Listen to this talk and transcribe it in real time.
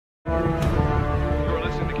You're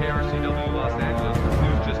listening to KRCW Los Angeles.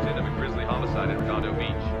 News just in of a grisly homicide in Redondo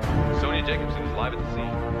Beach. Sonia Jacobson is live at the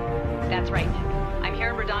scene. That's right. I'm here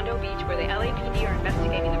in Redondo Beach where the LAPD are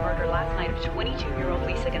investigating the murder last night of 22-year-old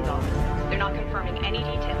Lisa Gonzalez. They're not confirming any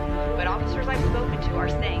detail, but officers I've spoken to are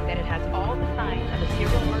saying that it has all the signs of a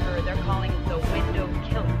serial murderer they're calling the Window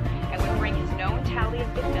Killer and would bring his known tally of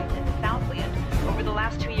victims in the Southland over the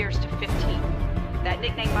last 2 years to 15. That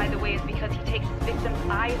nickname, by the way, is because he takes his victims'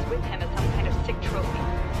 eyes with him as some kind of sick trophy.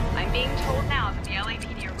 I'm being told now that the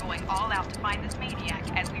LAPD are going all out to find this maniac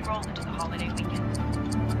as we roll into the holiday weekend.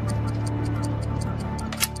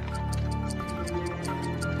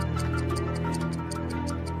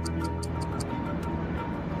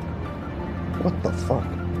 What the fuck?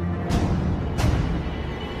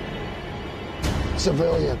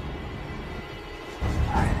 Civilian.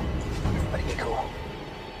 All right, everybody get cool.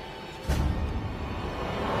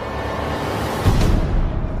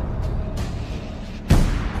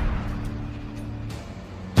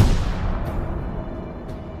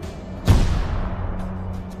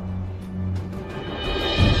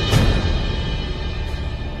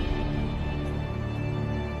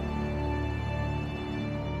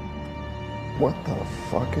 What the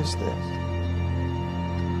fuck is this?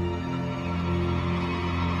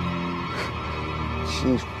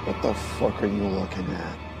 Jeez, what the fuck are you looking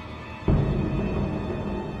at?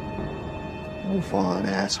 Move on,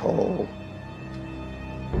 asshole.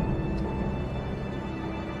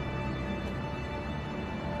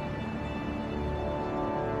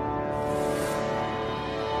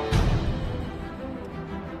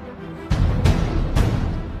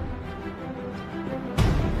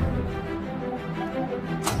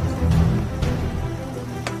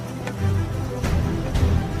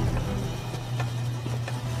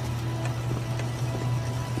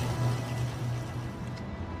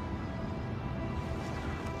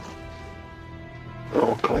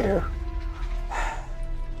 All clear.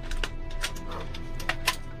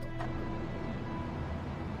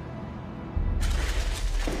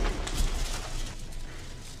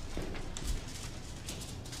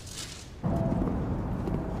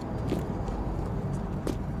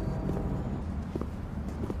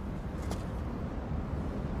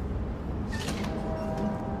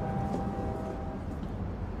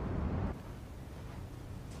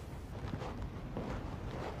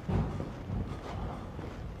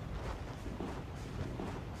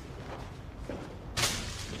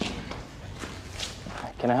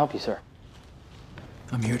 Can I help you, sir?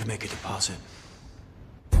 I'm here to make a deposit.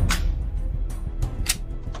 All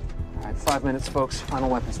right, 5 minutes, folks.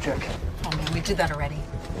 Final weapons check. Oh, man, we did that already.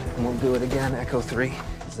 And we'll do it again. Echo 3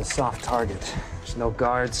 is a soft target. There's no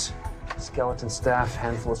guards, skeleton staff,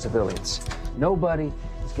 handful of civilians. Nobody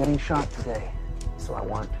is getting shot today. So I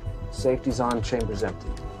want safety's on, chambers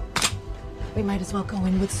empty. We might as well go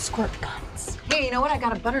in with squirt guns. Hey, you know what? I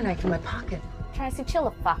got a butter knife in my pocket. Tracy, chill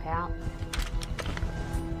the fuck out.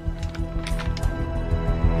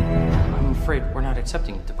 I'm afraid we're not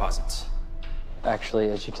accepting deposits. Actually,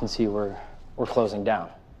 as you can see, we're closing down.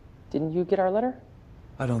 Didn't you get our letter?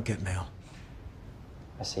 I don't get mail.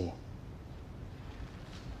 I see.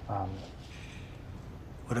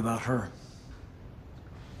 What about her?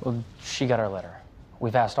 Well, she got our letter.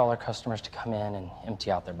 We've asked all our customers to come in and empty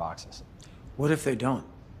out their boxes. What if they don't?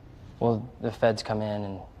 Well, the feds come in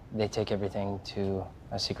and they take everything to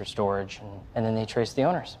a secret storage, and then they trace the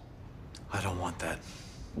owners. I don't want that.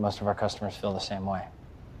 Most of our customers feel the same way,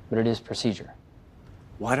 but it is procedure.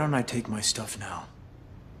 Why don't I take my stuff now?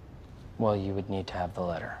 Well, you would need to have the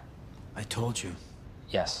letter. I told you.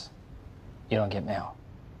 Yes. You don't get mail.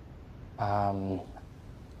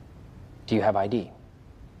 Do you have ID?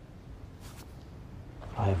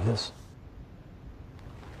 I have this.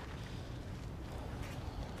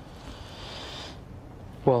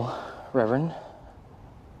 Well, Reverend,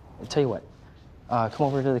 I'll tell you what. Come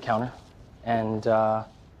over to the counter, and I'll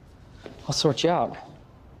sort you out.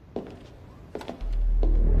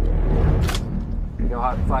 Go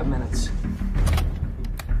hot in 5 minutes.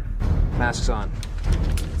 Masks on.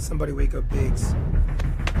 Somebody wake up Biggs.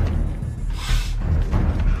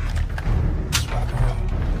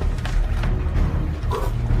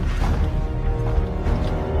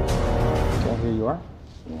 Okay, here you are.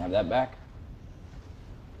 You can have that back.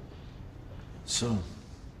 So,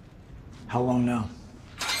 how long now?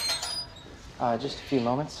 Just a few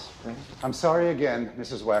moments. I'm sorry again,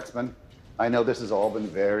 Mrs. Waxman. I know this has all been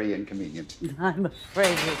very inconvenient. I'm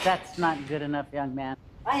afraid that that's not good enough, young man.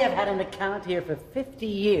 I have had an account here for 50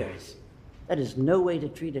 years. That is no way to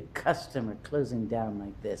treat a customer closing down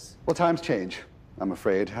like this. Well, times change, I'm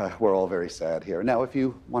afraid. We're all very sad here. Now, if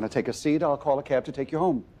you want to take a seat, I'll call a cab to take you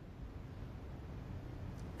home.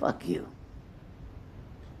 Fuck you.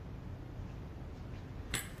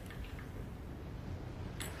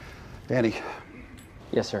 Danny.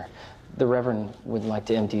 Yes, sir. The Reverend would like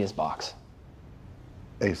to empty his box.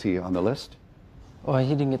 Is he on the list? Well, he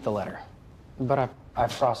didn't get the letter, but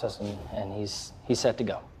I've processed him, and he's set to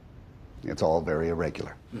go. It's all very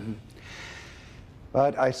irregular.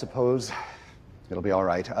 But I suppose it'll be all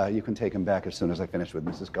right. You can take him back as soon as I finish with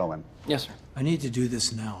Mrs. Cohen. Yes, sir. I need to do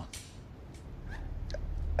this now.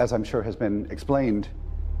 As I'm sure has been explained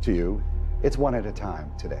to you, it's one at a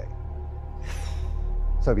time today.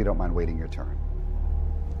 So if you don't mind waiting your turn.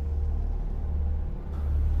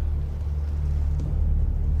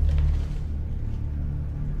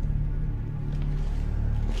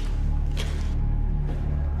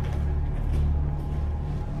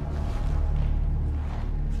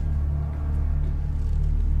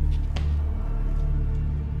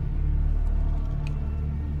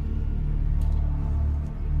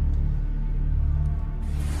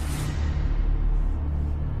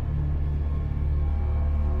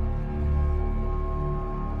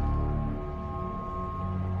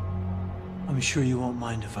 I'm sure you won't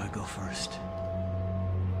mind if I go first.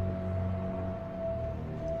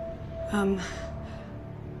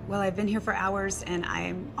 Well, I've been here for hours and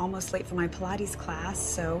I'm almost late for my Pilates class,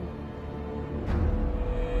 so...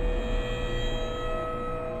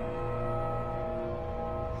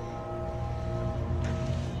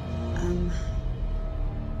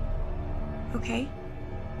 Okay.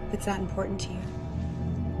 If it's that important to you.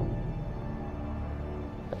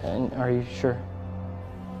 And are you sure?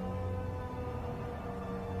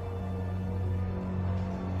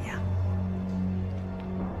 Yeah.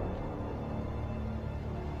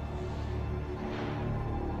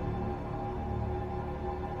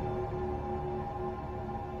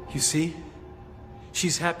 You see?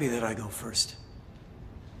 She's happy that I go first.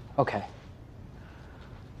 Okay.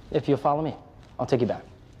 If you'll follow me, I'll take you back.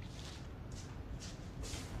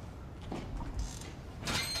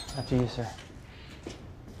 After you, sir.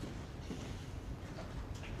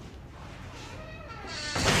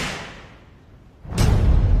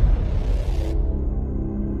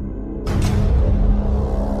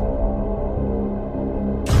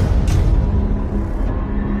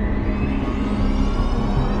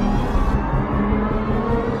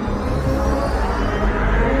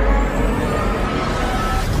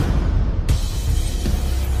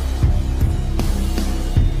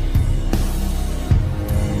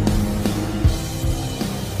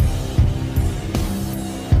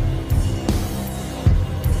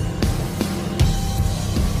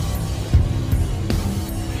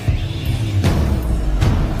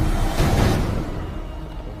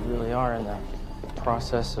 In the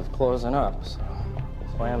process of closing up, so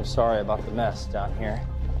I am sorry about the mess down here.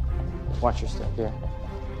 Watch your step here.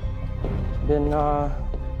 Been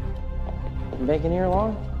baking here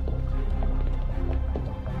long?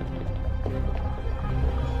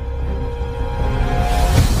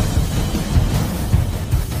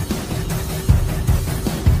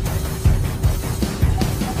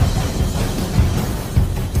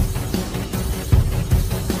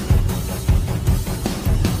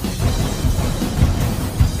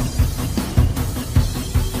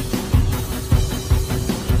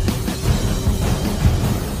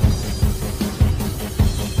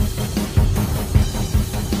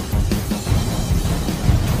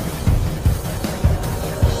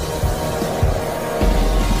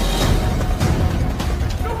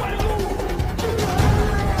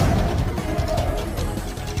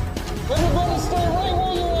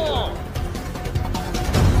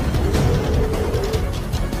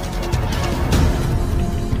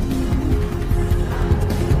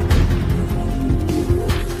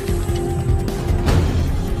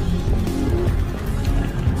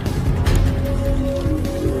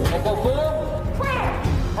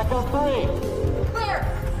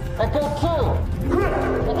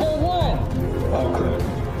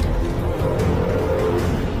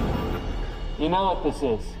 You know what this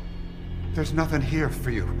is? There's nothing here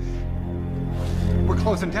for you. We're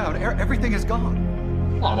closing down. Everything is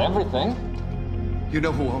gone. Not everything. You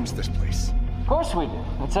know who owns this place. Of course we do.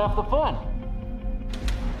 That's half the fun.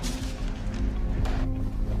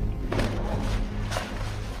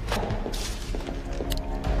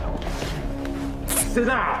 Sit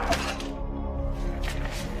down!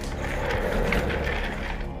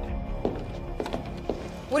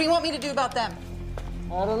 What do you want me to do about them?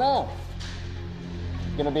 I don't know.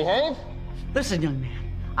 Gonna behave? Listen, young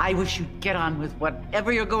man, I wish you'd get on with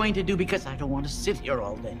whatever you're going to do because I don't want to sit here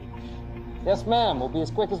all day. Yes, ma'am. We'll be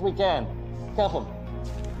as quick as we can. Cuff him.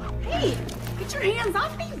 Hey, get your hands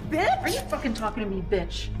off me, bitch! Are you fucking talking to me,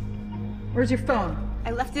 bitch? Where's your phone?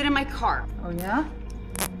 I left it in my car. Oh, yeah?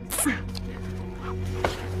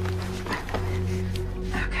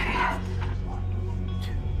 Okay.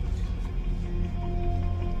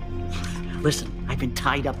 Listen, I've been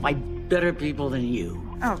tied up by better people than you.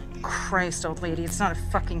 Oh, Christ, old lady, it's not a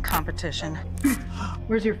fucking competition.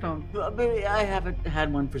 Where's your phone? Baby, I haven't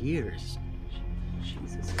had one for years.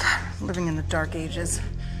 Jesus. God, living in the dark ages.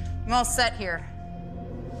 I'm all set here.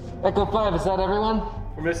 Echo 5, is that everyone?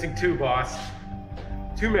 We're missing 2, boss.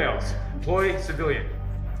 2 males, employee, civilian.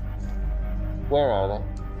 Where are they?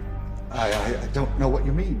 I don't know what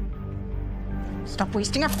you mean. Stop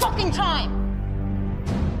wasting our fucking time!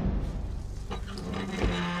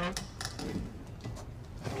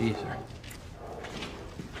 Peace, sir.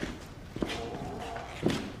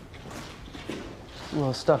 A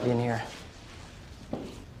little stuffy in here.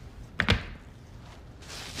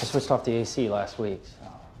 I switched off the AC last week, so.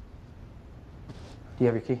 Do you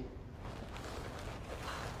have your key?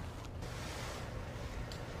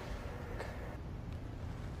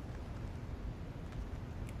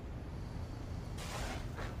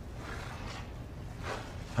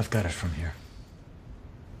 I've got it from here.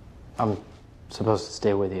 I'm supposed to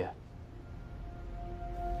stay with you.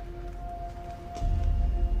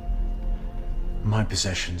 My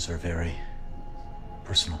possessions are very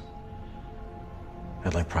personal.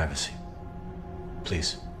 I'd like privacy.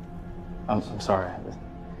 Please. I'm sorry.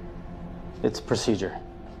 It's procedure.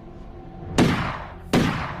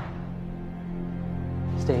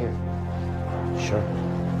 Stay here. Sure.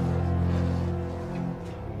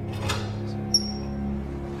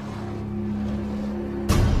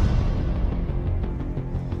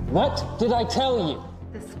 What did I tell you?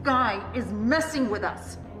 This guy is messing with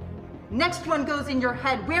us. Next one goes in your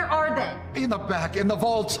head. Where are they? In the back, in the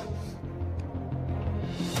vault.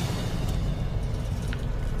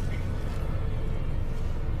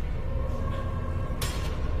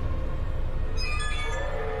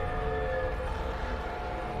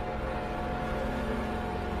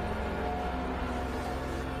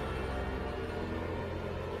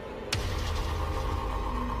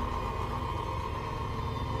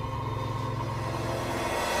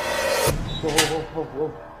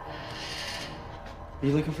 Whoa. Are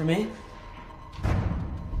you looking for me?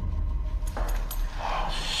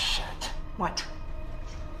 Oh, shit. What?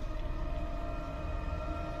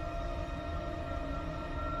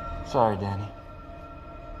 Sorry, Danny.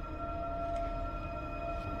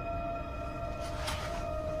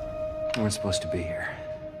 We weren't supposed to be here.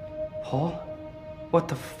 Paul? What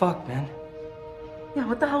the fuck, man? Yeah,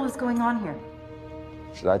 what the hell is going on here?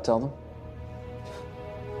 Should I tell them?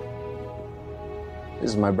 This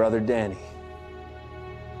is my brother, Danny.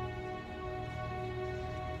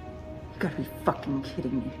 You gotta be fucking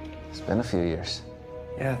kidding me. It's been a few years.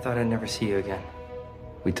 Yeah, I thought I'd never see you again.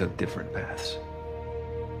 We took different paths.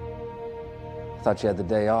 I thought you had the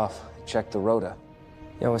day off. I checked the rota.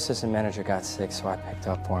 Yo, assistant manager got sick, so I picked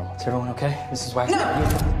up for him. Is everyone okay? Mrs. Wagner?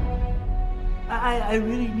 No! I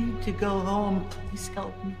really need to go home. Please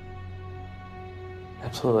help me.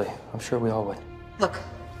 Absolutely. I'm sure we all would. Look,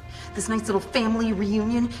 this nice little family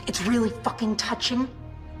reunion, it's really fucking touching.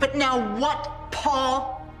 But now what,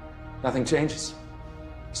 Paul? Nothing changes.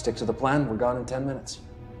 Stick to the plan. We're gone in 10 minutes.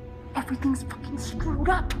 Everything's fucking screwed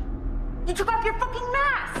up. You took off your fucking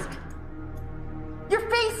mask. Your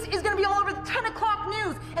face is gonna be all over the 10 o'clock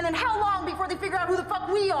news. And then how long before they figure out who the fuck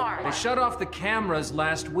we are? They shut off the cameras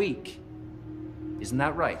last week. Isn't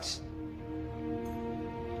that right?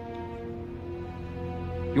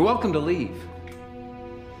 You're welcome to leave.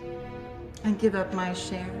 And give up my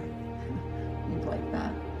share. You'd like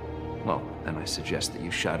that. Well, then I suggest that you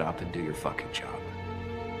shut up and do your fucking job.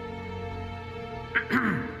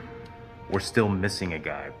 We're still missing a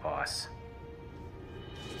guy, boss.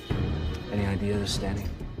 Any ideas, Danny?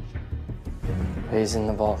 He's in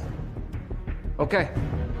the vault. Okay.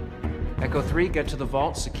 Echo 3, get to the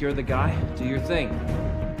vault, secure the guy, do your thing.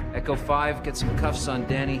 Echo 5, get some cuffs on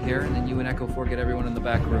Danny here, and then you and Echo 4 get everyone in the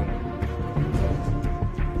back room.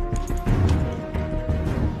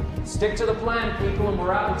 Stick to the plan, people, and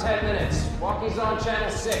we're out in 10 minutes. Walkie's on channel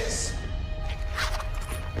 6.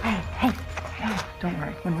 Hey, don't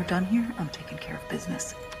worry. When we're done here, I'm taking care of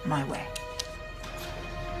business my way.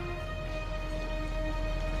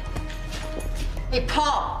 Hey,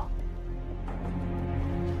 Paul!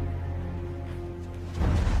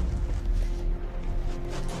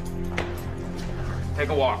 Take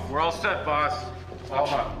a walk. We're all set, boss. All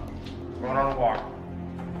up. Going on a walk.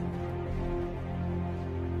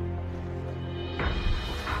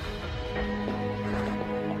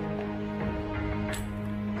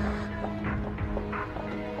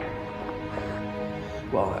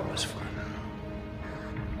 Well, that was fun.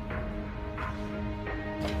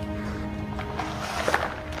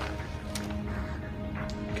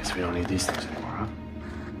 We don't need these things anymore, huh?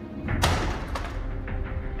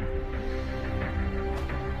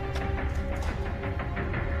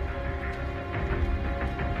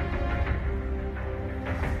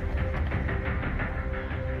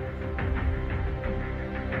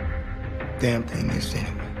 Damn thing is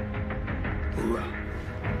anyway. Hoorah.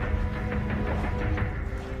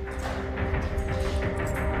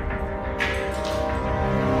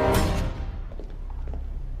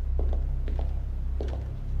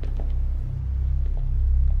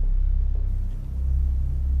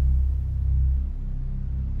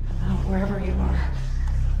 Wherever you are.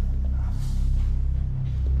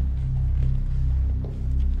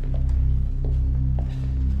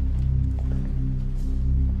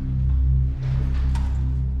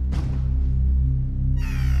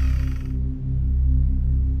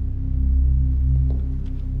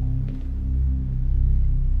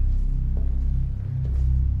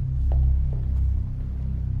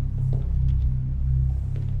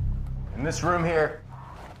 In this room here.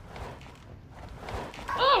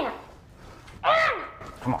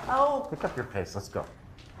 Come on. Oh. Pick up your pace. Let's go.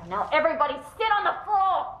 Now everybody sit on the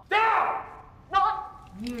floor! Down!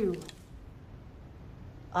 Not you.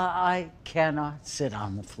 I cannot sit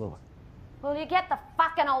on the floor. Will you get the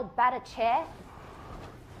fucking old battered chair?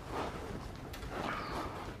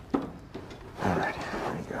 All right,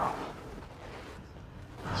 here you go.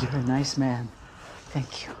 You're a nice man.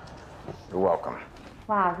 Thank you. You're welcome.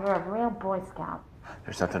 Wow, you're a real Boy Scout.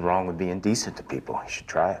 There's nothing wrong with being decent to people. You should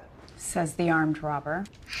try it. Says the armed robber.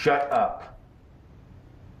 Shut up.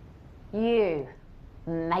 You,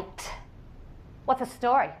 mate. What's the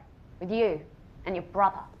story with you and your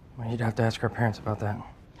brother? Well, you'd have to ask our parents about that.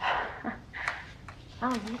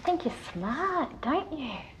 Oh, you think you're smart, don't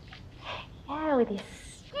you? Yeah, with your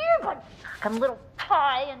stupid fucking little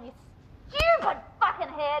tie and your stupid fucking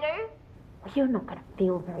hairdo. Well, you're not gonna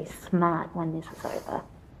feel very smart when this is over.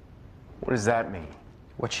 What does that mean?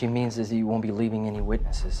 What she means is that you won't be leaving any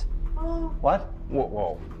witnesses. What? Whoa,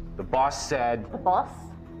 whoa. The boss said... The boss?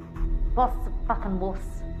 Boss is a fucking wuss.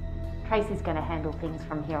 Tracy's gonna handle things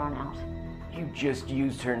from here on out. You just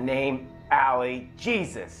used her name, Allie.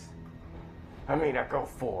 Jesus. I mean, Echo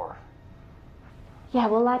 4. Yeah,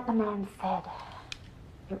 well, like the man said,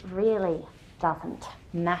 it really doesn't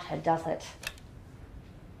matter, does it?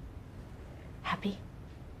 Happy?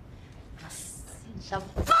 Sit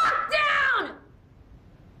the fuck down!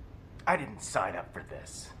 I didn't sign up for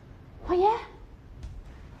this. Oh, yeah?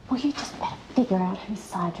 Well, you just better figure out whose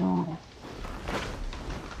side you're on.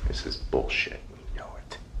 This is bullshit. You know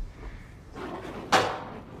it.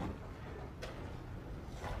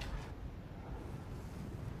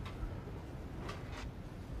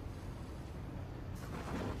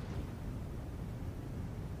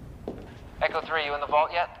 Echo 3, you in the vault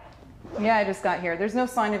yet? Yeah, I just got here. There's no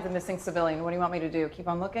sign of the missing civilian. What do you want me to do? Keep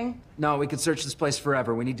on looking? No, we could search this place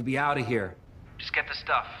forever. We need to be out of here. Just get the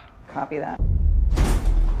stuff. Copy that.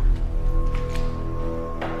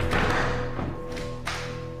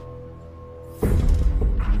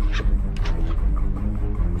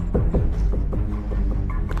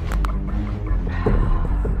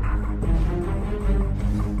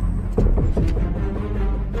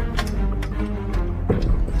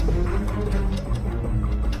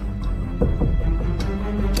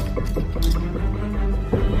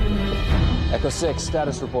 Echo 6,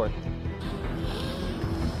 status report.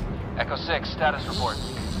 Echo 6, status report.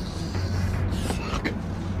 Fuck.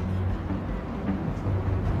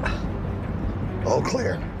 All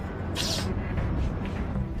clear.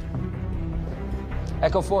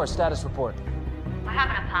 Echo 4, status report. We're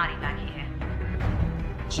having a party back here.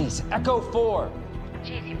 Jeez, Echo 4!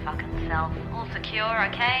 Jeez, you fucking self. All secure,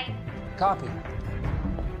 okay? Copy.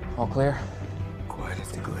 All clear? Quiet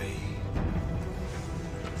as the grave.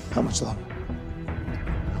 How much longer?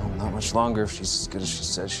 Oh, not much longer if she's as good as she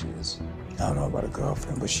says she is. I don't know about a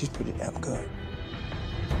girlfriend, but she's pretty damn good.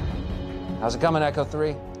 How's it coming, Echo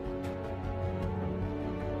 3?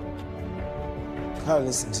 Probably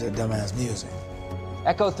listen to the dumbass music.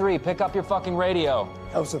 Echo 3, pick up your fucking radio.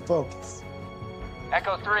 Helps her focus.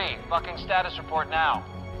 Echo 3, fucking status report now.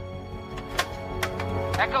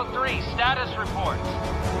 Echo 3, status report.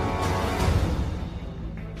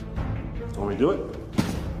 Want me to do it?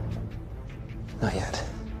 Not yet.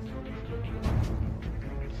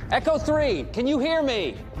 Echo 3, can you hear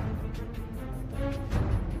me?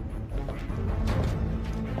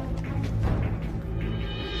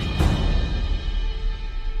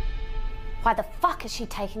 Why the fuck is she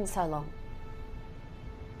taking so long?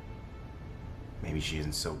 Maybe she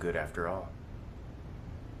isn't so good after all.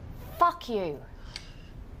 Fuck you.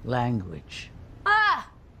 Language. Ah!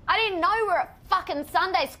 I didn't know we were at fucking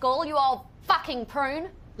Sunday school, you old fucking prune.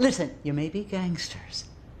 Listen, you may be gangsters,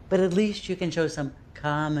 but at least you can show some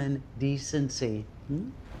common decency.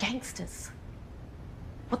 Gangsters?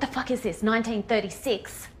 What the fuck is this,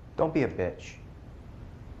 1936? Don't be a bitch.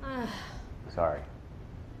 Sorry.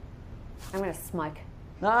 I'm gonna smoke.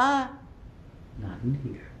 Not in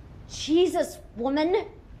here. Jesus, woman.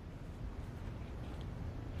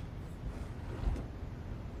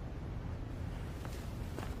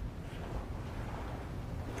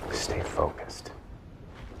 Stay focused.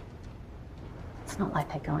 It's not like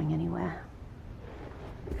they're going anywhere.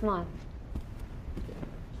 Come on.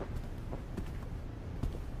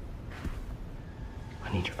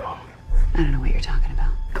 I need your phone. I don't know what you're talking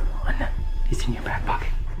about. Come on. It's in your back pocket.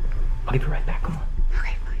 I'll give it right back. Come on.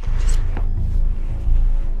 Okay, fine. Just...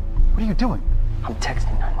 What are you doing? I'm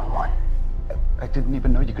texting 911. I didn't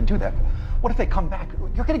even know you could do that. What if they come back?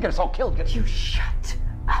 You're gonna get us all killed. You shut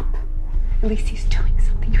up. At least he's doing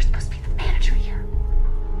something. You're supposed to be the manager here.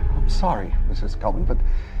 I'm sorry, Mrs. Cullen, but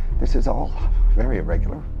this is all very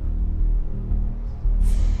irregular.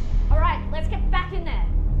 All right, let's get back in there.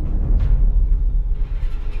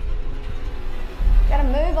 Gotta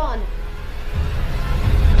move on.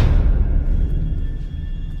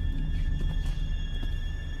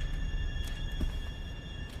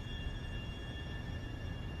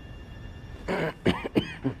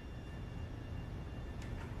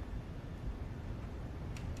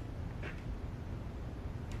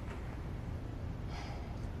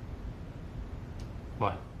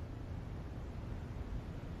 What?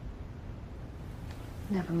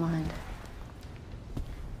 Never mind.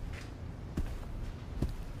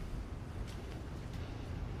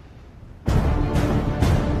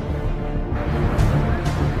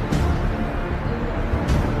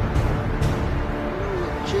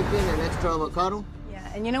 Chicken and extra avocado?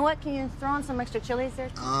 Yeah, and you know what? Can you throw on some extra chilies there?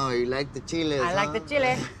 Oh, you like the chiles, I like the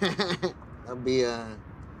chili. That'll be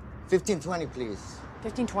 1520, please.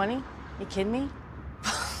 1520? You kidding me?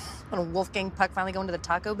 When Wolfgang Puck finally go into the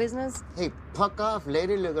taco business? Hey, puck off,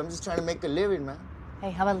 lady. Look, I'm just trying to make a living, man.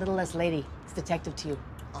 Hey, how about a little less lady? It's detective to you.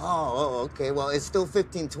 Oh, okay. Well, it's still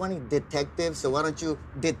 1520, detective. So why don't you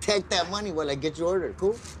detect that money while I get your order?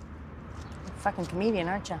 Cool? You're a fucking comedian,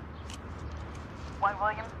 aren't you? 1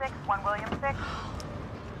 William 6, 1 William 6.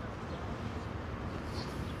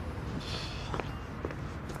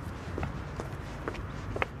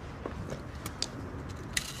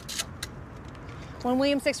 One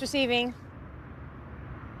William 6 receiving.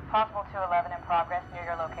 Possible 211 in progress near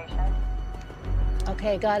your location.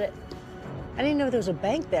 Okay, got it. I didn't know there was a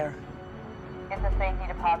bank there. It's a safety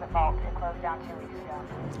deposit vault. It closed down 2 weeks ago.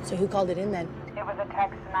 So who called it in then? It was a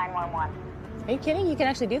text to 911. Are you kidding? You can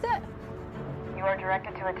actually do that? You are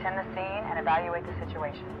directed to attend the scene and evaluate the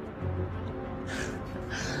situation.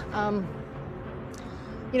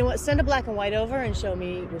 You know what? Send a black and white over and show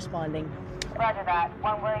me responding. Roger that.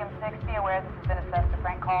 1 William 6, be aware this has been assessed a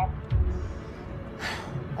prank call.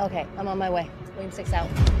 Okay, I'm on my way. William 6 out.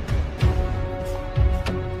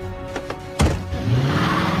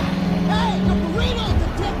 Hey, the burrito,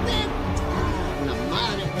 detective! La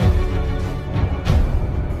madre.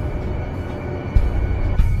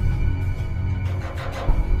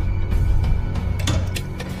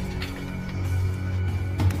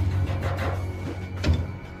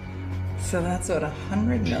 So that's what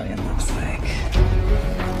 100 million looks like.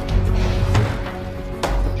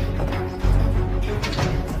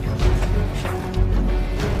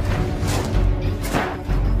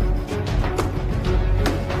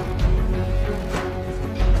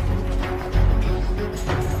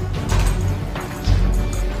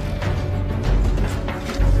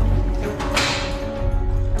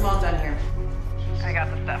 I'm all done here. I got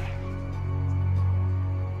the stuff.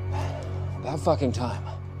 About fucking time.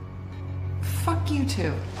 Fuck you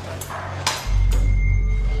too.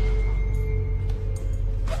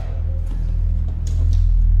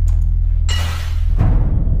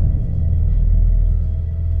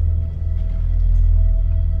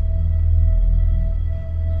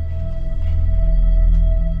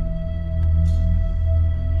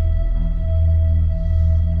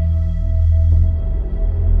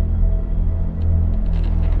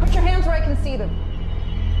 Put your hands where I can see them.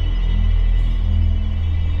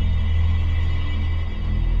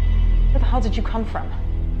 Where the hell did you come from?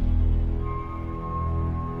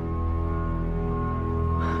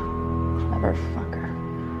 Clever fucker.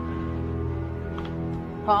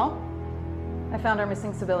 Paul, I found our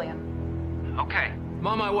missing civilian. Okay, I'm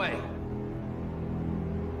on my way.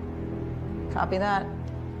 Copy that.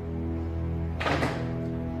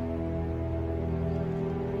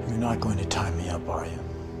 You're not going to tie me up, are you?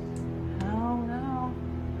 No, no.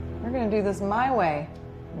 We're gonna do this my way.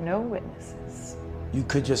 No witnesses. You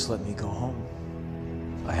could just let me go home.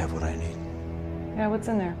 I have what I need. Yeah, what's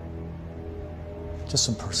in there? Just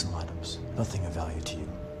some personal items. Nothing of value to you.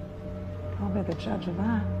 I'll be the judge of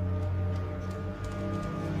that.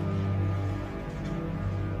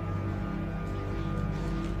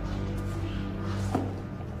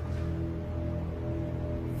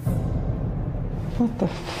 What the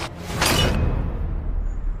f?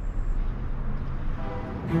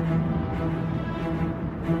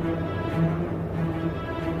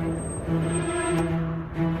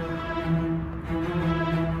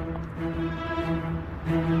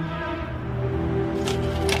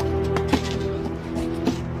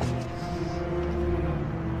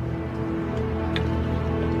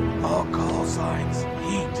 All call signs,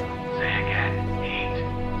 heat. Say again, heat.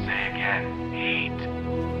 Say again, heat.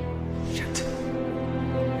 Shit.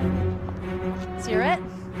 So you're it?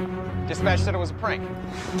 Dispatch said it was a prank.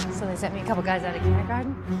 So they sent me a couple guys out of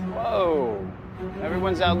kindergarten? Whoa.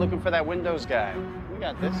 Everyone's out looking for that Windows guy. We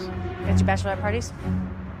got this. Got your bachelorette parties?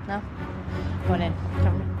 No? Going in.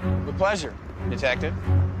 Cover me. With pleasure, detective.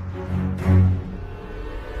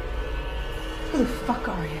 Who the fuck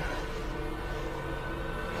are you?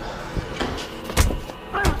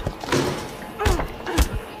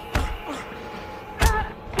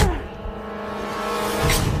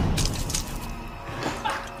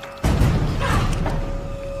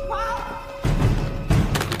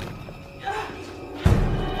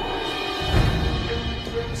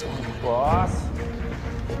 Boss?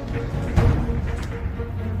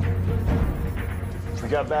 We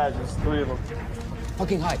got badges, 3 of them.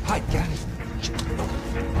 Fucking hide, get it.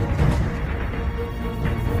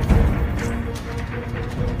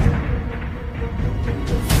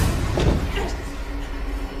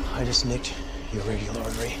 I just nicked your radial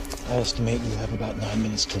artery. I estimate you have about 9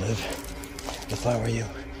 minutes to live. If I were you,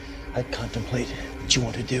 I'd contemplate what you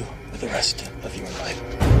want to do with the rest of your life.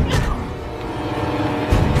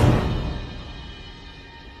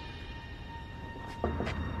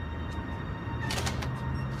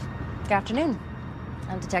 Good afternoon.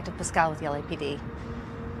 I'm Detective Pascal with the LAPD.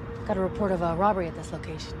 Got a report of a robbery at this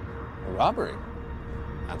location. A robbery?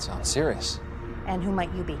 That sounds serious. And who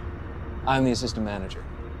might you be? I'm the assistant manager.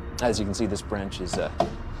 As you can see, this branch is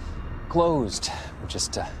closed. We're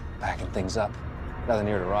just backing things up. Nothing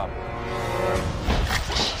here to rob.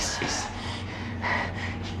 Jesus.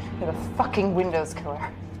 You're the fucking Windows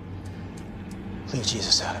killer. Leave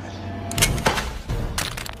Jesus out of it.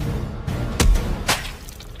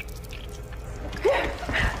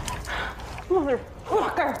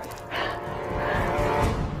 Motherfucker!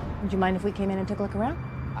 Would you mind if we came in and took a look around?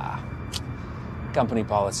 Company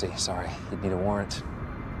policy. Sorry, you'd need a warrant.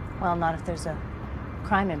 Well, not if there's a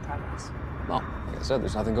crime in progress. Well, like I said,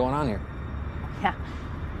 there's nothing going on here. Yeah.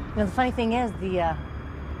 You know, the funny thing is, the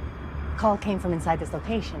call came from inside this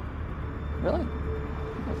location. Really?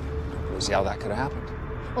 Let's see how that could have happened.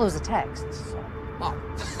 Well, it was a text, so. Well,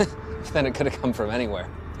 then it could have come from anywhere.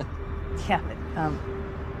 Yeah, but,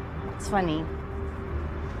 it's funny.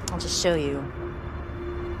 I'll just show you.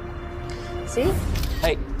 See?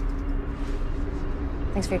 Hey.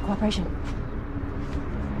 Thanks for your cooperation.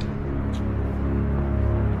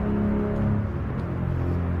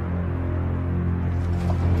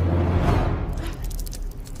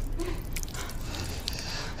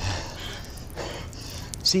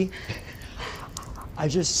 See? I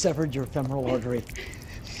just severed your femoral artery.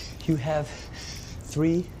 You have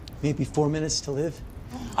 3, maybe 4 minutes to live.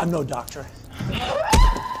 I'm no doctor.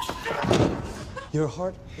 Your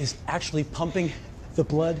heart is actually pumping the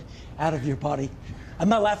blood out of your body. I'm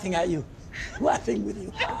not laughing at you. I'm laughing with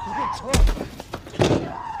you.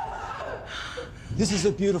 This is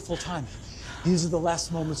a beautiful time. These are the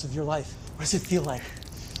last moments of your life. What does it feel like?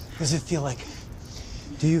 What does it feel like?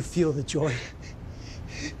 Do you feel the joy?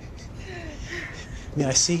 May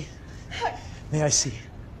I see? May I see?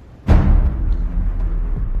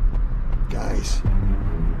 Guys,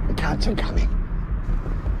 the cops are coming.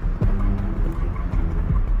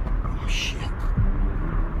 Oh, shit.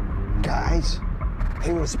 Guys,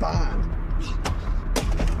 they respond.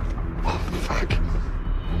 Oh, fuck.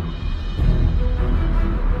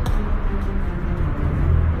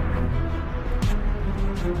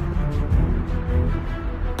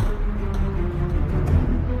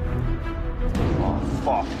 Oh,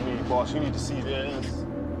 fuck me, boss. You need to see this.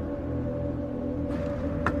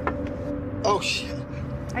 Oh, shit.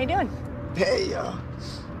 How you doing? Hey,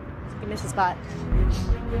 You missed the spot.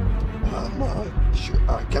 Sure.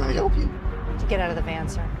 Can I help you? Get out of the van,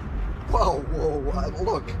 sir. Whoa,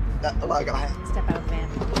 look. Like I have. Step out of the van.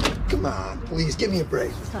 Come on, please, give me a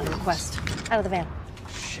break. It's not a request. Out of the van.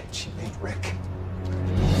 Shit. She made Rick.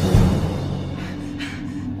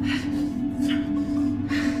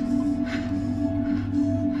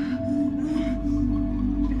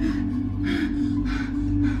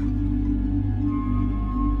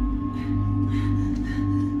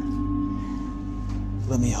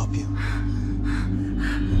 Let me help you.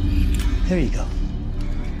 There you go.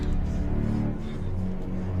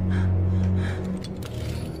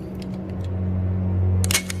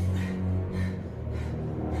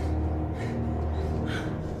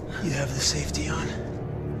 You have the safety on.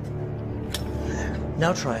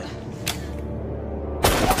 Now try it.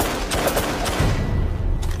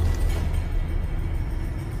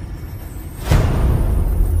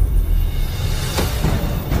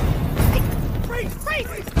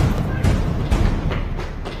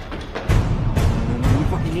 You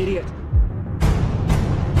fucking idiot.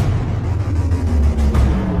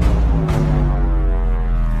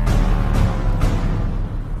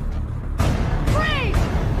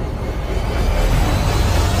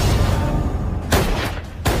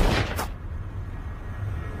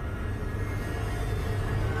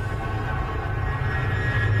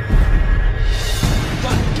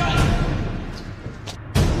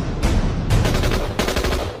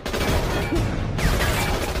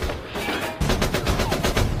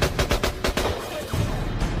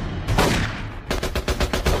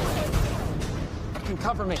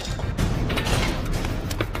 Cover me.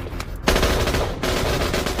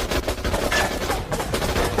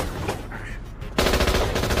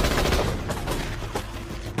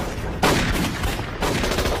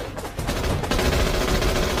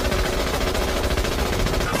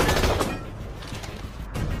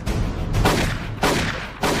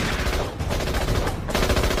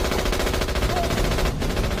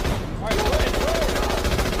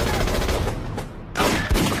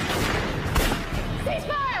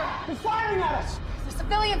 There's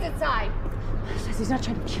civilians inside. Says he's not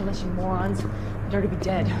trying to kill us, you morons. I'd already be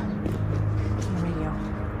dead. It's on the radio.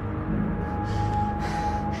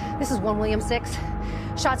 This is 1 William 6.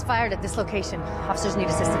 Shots fired at this location. Officers need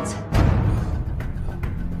assistance.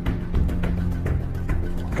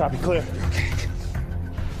 Copy, clear. Okay.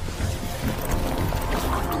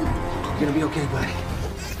 You're gonna be okay, buddy.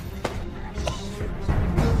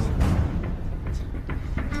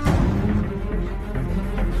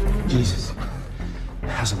 Jesus.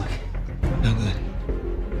 How's it look? No good.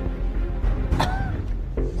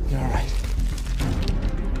 You're all right.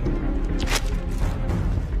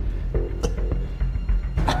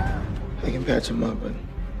 I can patch him up, but...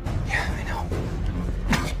 Yeah, I know.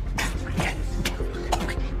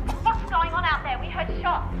 What's going on out there? We heard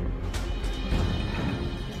shots.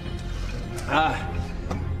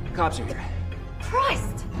 Cops are here.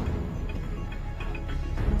 Christ!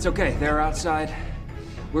 It's okay, they're outside.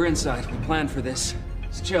 We're inside. We planned for this.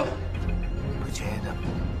 Just chill. Put your hand up.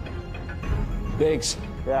 Biggs.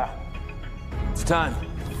 Yeah. It's time.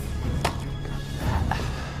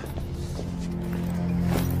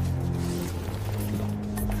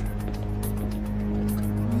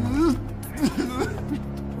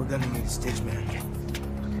 We're gonna need a stitch, man.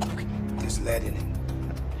 There's lead in it.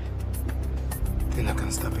 They're not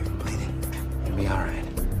gonna stop it from bleeding. You'll be all right.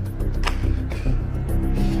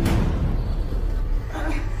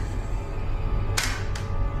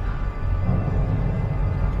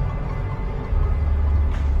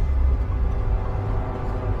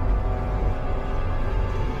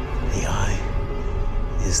 The eye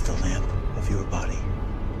is the lamp of your body.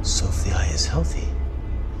 So if the eye is healthy,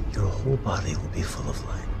 your whole body will be full of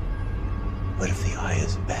light. But if the eye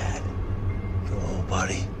is bad, your whole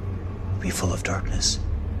body will be full of darkness.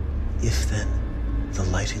 If then the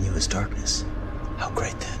light in you is darkness, how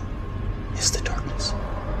great then is the darkness?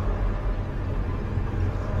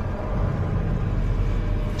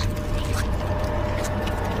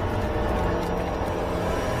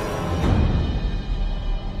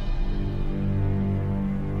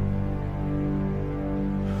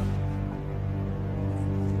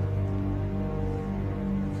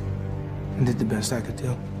 I did the best I could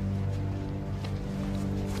do.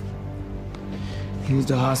 He needs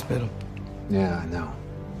the hospital. Yeah, I know.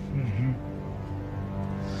 Mm-hmm.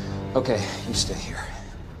 Okay, you stay here.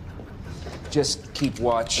 Just keep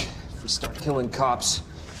watch. If we start killing cops,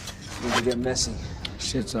 we can get messy.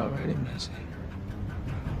 Shit's already messy.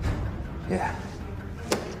 Yeah.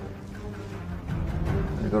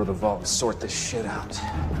 I'm gonna go to the vault and sort this shit out.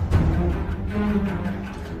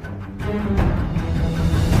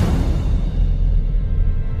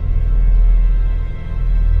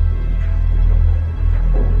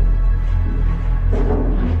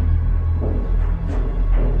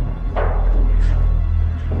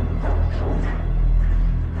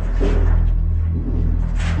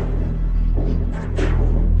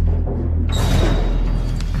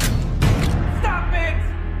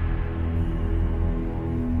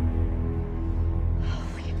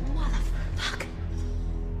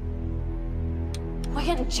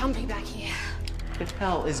 getting jumpy back here. What the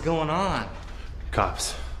hell is going on?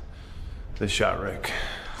 Cops. They shot Rick.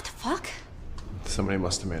 What the fuck? Somebody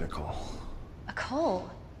must have made a call. A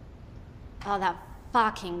call? Oh, that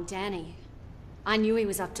fucking Danny. I knew he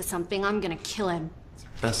was up to something. I'm gonna kill him.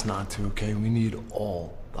 Best not to, okay? We need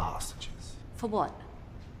all the hostages. For what?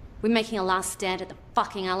 We're making a last stand at the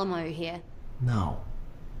fucking Alamo here. No.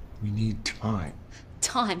 We need time.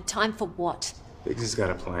 Time? Time for what? Biggs has got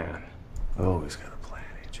a plan. Always got a plan,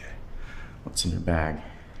 AJ. What's in your bag?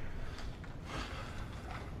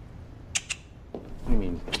 What do you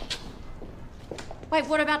mean? Wait,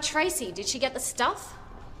 what about Tracy? Did she get the stuff?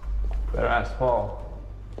 Better ask Paul.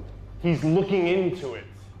 He's looking into it.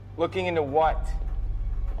 Looking into what?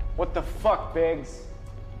 What the fuck, Biggs?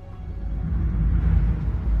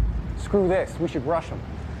 Screw this. We should rush them.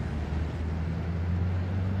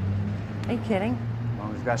 Are you kidding? Well,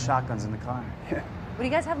 we've got shotguns in the car. Yeah. Would you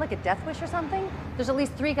guys have like a death wish or something? There's at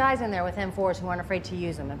least 3 guys in there with M4s who aren't afraid to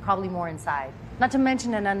use them, and probably more inside. Not to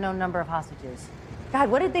mention an unknown number of hostages. God,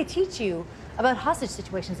 what did they teach you about hostage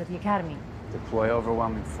situations at the academy? Deploy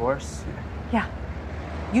overwhelming force? Yeah.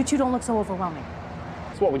 You two don't look so overwhelming.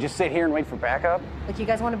 So what, we just sit here and wait for backup? Like, you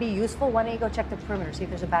guys want to be useful? Why don't you go check the perimeter, see if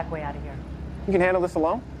there's a back way out of here? You can handle this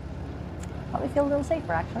alone? Probably feel a little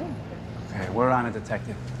safer, actually. Okay, we're on it,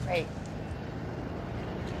 detective. Great.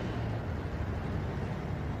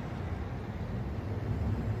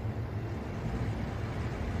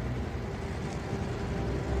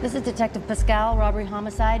 This is Detective Pascal, robbery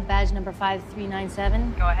homicide, badge number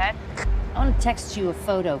 5397. Go ahead. I want to text you a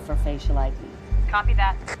photo for facial ID. Copy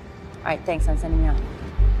that. All right, thanks. I'm sending you out.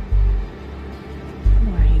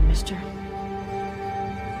 Where are you, mister?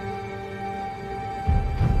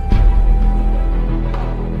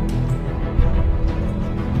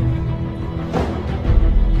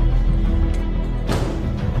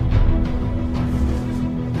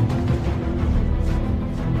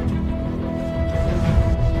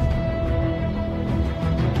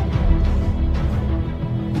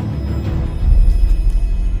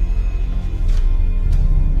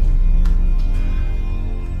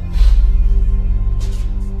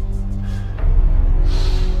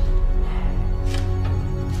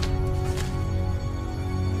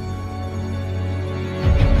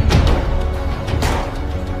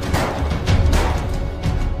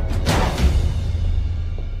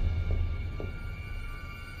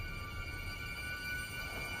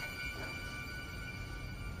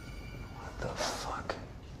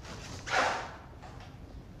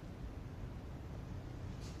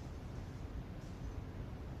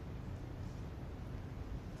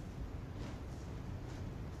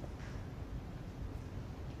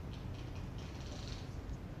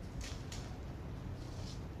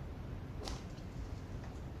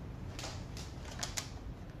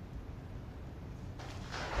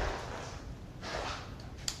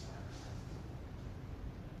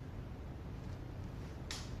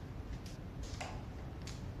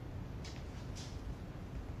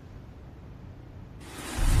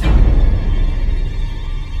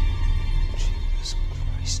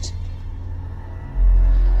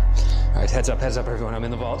 Heads up, everyone. I'm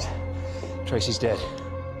in the vault. Tracy's dead.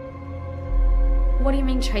 What do you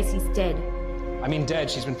mean Tracy's dead? I mean dead.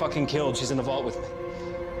 She's been fucking killed. She's in the vault with me.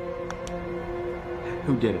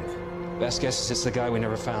 Who did it? Best guess is it's the guy we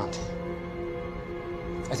never found.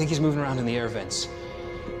 I think he's moving around in the air vents.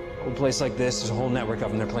 A place like this, there's a whole network of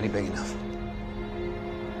them. They're plenty big enough.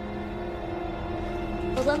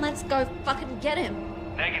 Well, then let's go fucking get him.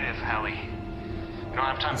 Negative, Hallie. We don't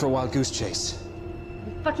have time for a wild goose chase.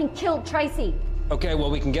 You fucking killed Tracy. Okay, well,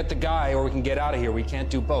 we can get the guy or we can get out of here. We can't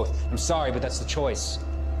do both. I'm sorry, but that's the choice.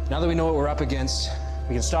 Now that we know what we're up against,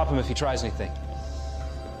 we can stop him if he tries anything.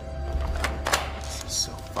 This is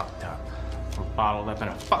so fucked up. We're bottled up in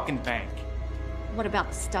a fucking bank. What about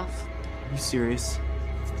the stuff? Are you serious?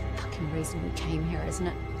 It's the fucking reason we came here, isn't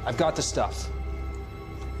it? I've got the stuff.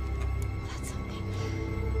 That's something.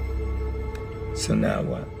 So now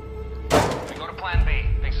what? We go to plan B.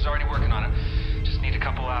 Biggs is already working on it. Just need a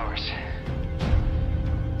couple hours.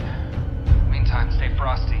 Meantime, stay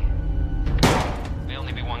frosty. May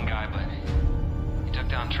only be one guy, but he took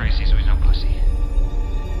down Tracy, so he's no pussy.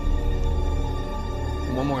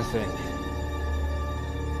 And one more thing.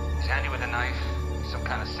 He's handy with a knife. He's some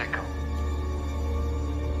kind of sicko.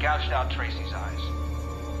 Gouged out Tracy's eyes.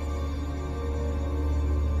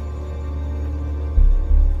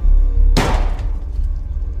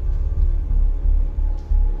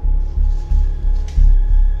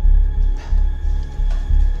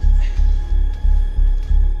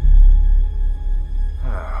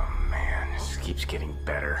 Keeps getting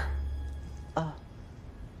better.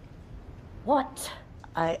 What?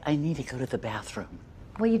 I need to go to the bathroom.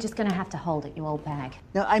 Well, you're just gonna have to hold it, you old bag.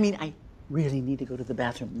 No, I mean, I really need to go to the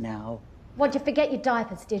bathroom now. What'd you forget your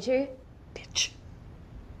diapers, did you? Bitch.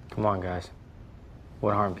 Come on, guys.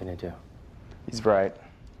 What harm can it do? He's right.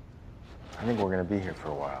 I think we're gonna be here for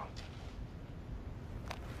a while.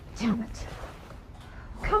 Damn it.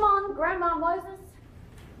 Come on, Grandma Moses.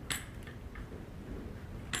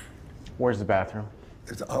 Where's the bathroom?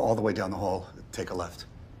 It's all the way down the hall. Take a left.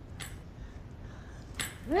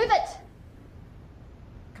 Move it.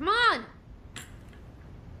 Come on.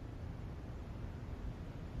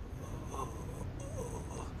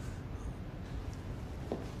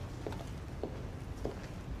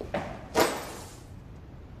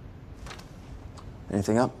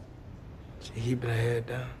 Anything up? She keeping her head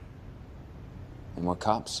down. Any more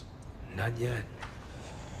cops? Not yet.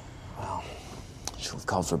 Well, she'll have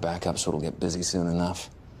called for backup, so it'll get busy soon enough.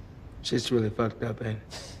 Shit's really fucked up, ain't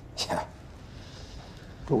it? Yeah.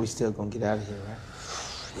 But we still gonna get out of here, right?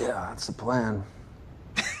 Yeah, that's the plan.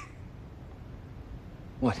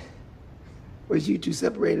 What? Was you two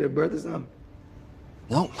separated at birth or something?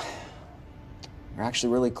 Nope. We're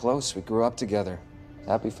actually really close. We grew up together.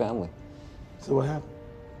 Happy family. So what happened?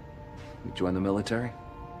 You joined the military?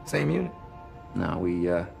 Same unit? No, we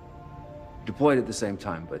deployed at the same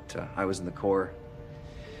time, but I was in the Corps.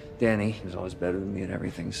 Danny, he was always better than me at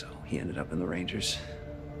everything, so he ended up in the Rangers.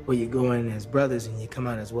 Well, you go in as brothers and you come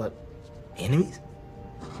out as what? Enemies?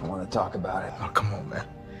 I want to talk about it. Oh, come on, man.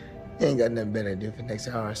 You ain't got nothing better to do for the next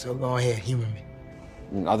hour, so go ahead, humor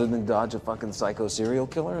me. Other than dodge a fucking psycho serial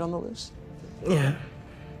killer on the loose? Yeah.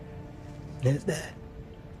 There's that.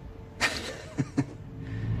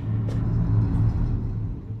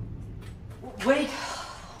 Wait.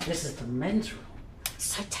 This is the men's room.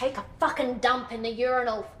 So take a fucking dump in the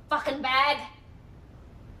urinal, fucking bag.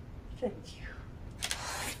 Thank you.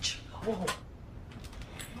 Oh.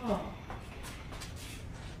 Oh.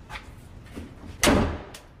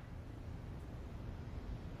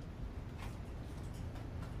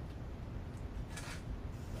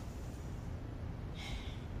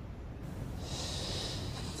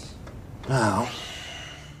 Well,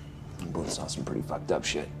 we both saw some pretty fucked up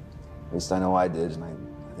shit. At least I know I did, and I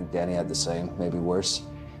think Danny had the same, maybe worse.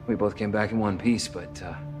 We both came back in one piece, but,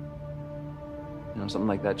 you know, something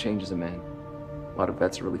like that changes a man. A lot of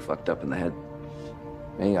vets are really fucked up in the head.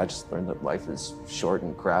 Me, I just learned that life is short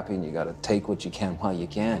and crappy, and you gotta take what you can while you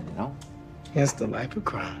can, you know? That's the life of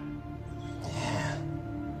crime. Yeah.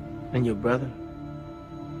 And your brother?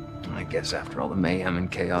 I guess after all the mayhem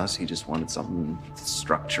and chaos, he just wanted something,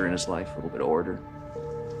 structure in his life, a little bit of order.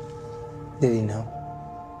 Did he know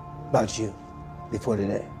about you before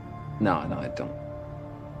today? No, I don't.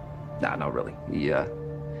 Nah, not really.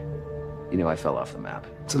 He knew I fell off the map.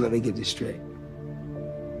 So let me get this straight.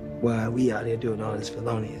 Why we out here doing all this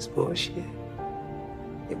felonious bullshit?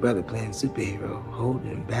 Your brother playing superhero,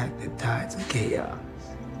 holding back the tides of chaos.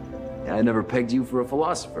 Yeah, I never pegged you for a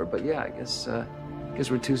philosopher, but yeah, I guess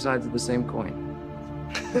we're two sides of the same coin.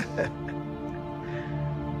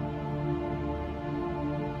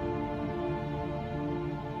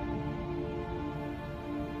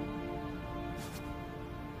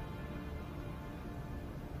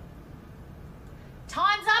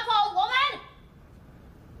 Time's up, old woman!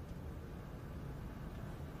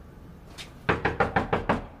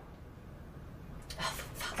 Oh,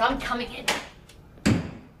 fuck, I'm coming in.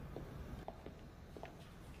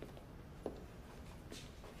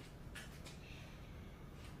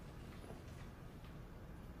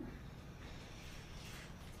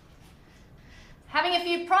 Having a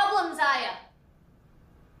few problems, are ya?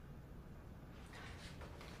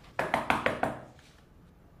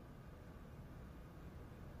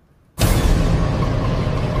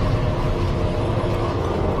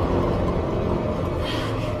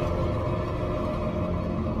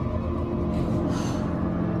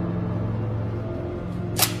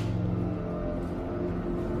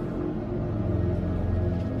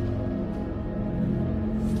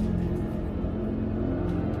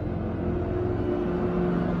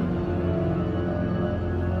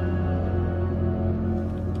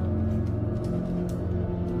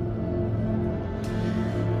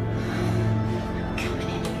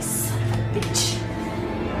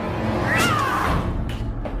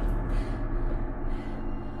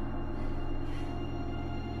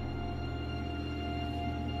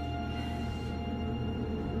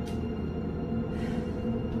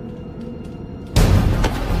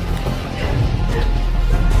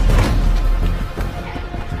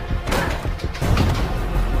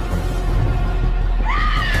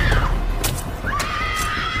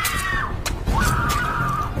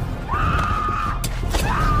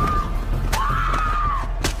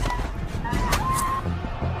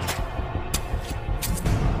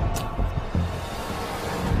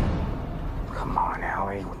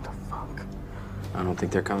 Allie, what the fuck? I don't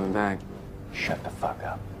think they're coming back. Shut the fuck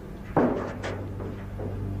up.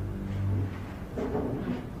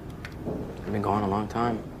 They've been gone a long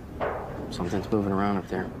time. Something's moving around up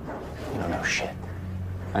there. You don't know shit.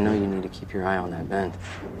 I know you need to keep your eye on that vent.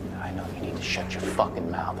 I know you need to shut your fucking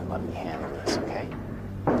mouth and let me handle this, okay?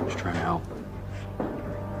 Just trying to help.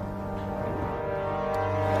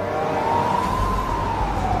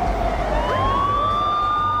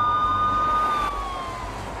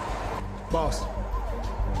 Boss.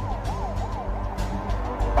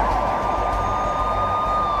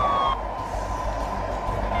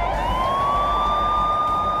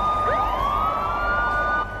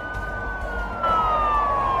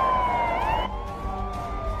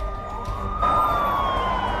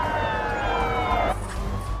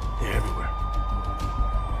 They're everywhere.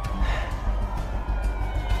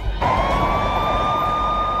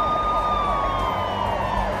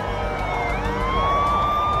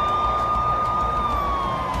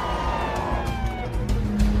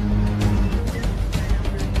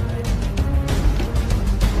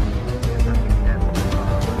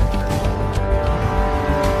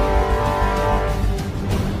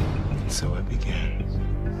 So it began.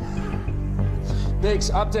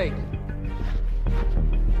 Biggs, update.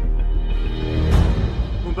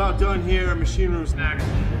 I'm about done here. Machine room's next.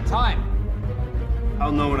 Time.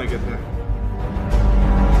 I'll know when I get there.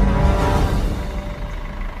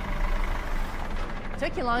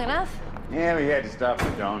 Took you long enough? Yeah, we had to stop for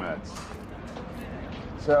donuts.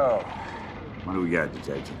 So, what do we got,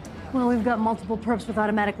 Detective? Well, we've got multiple perps with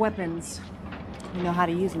automatic weapons. We know how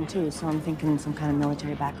to use them, too, so I'm thinking some kind of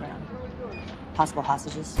military background. Possible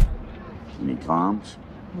hostages. Any comms?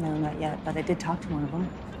 No, not yet, but I did talk to one of them.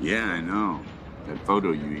 Yeah, I know. That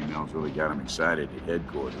photo you emailed really got him excited at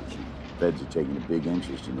headquarters. Feds are taking a big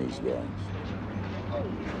interest in these guys. What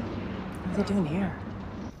are they doing here?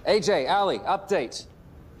 AJ, Allie, update.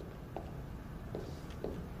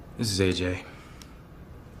 This is AJ.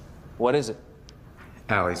 What is it?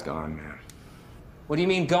 Allie's gone, man. What do you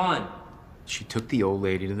mean gone? She took the old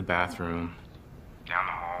lady to the bathroom, down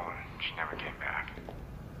the hall, and she never came back.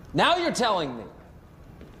 Now you're telling me.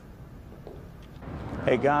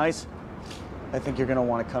 Hey, guys. I think you're gonna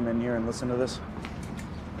want to come in here and listen to this.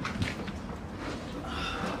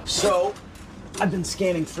 So, I've been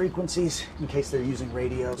scanning frequencies in case they're using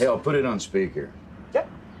radios. Hey, I'll put it on speaker. Yeah,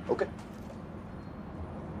 okay.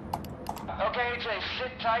 Okay, AJ,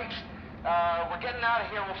 sit tight. We're getting out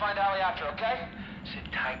of here. We'll find Allie after, okay?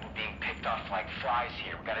 Sit tight. We're being picked off like flies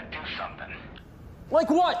here. We gotta do something. Like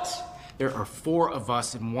what? There are 4 of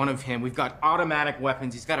us and 1 of him. We've got automatic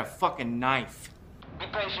weapons. He's got a fucking knife. Be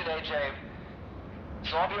patient, AJ.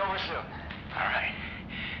 This will all be over soon. All right.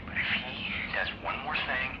 But if he does one more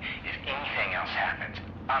thing, if anything else happens,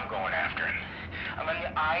 I'm going after him. I mean,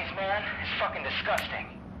 the eyes, man, it's fucking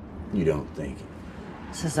disgusting. You don't think?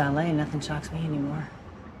 This is LA. Nothing shocks me anymore.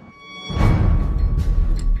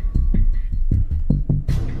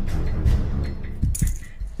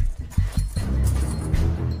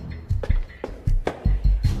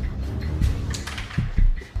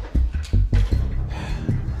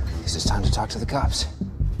 Guess it's time to talk to the cops.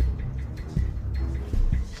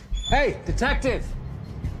 Hey, detective!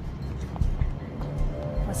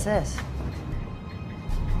 What's this?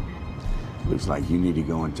 Looks like you need to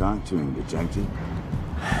go and talk to him, Detective.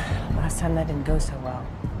 Last time that didn't go so well.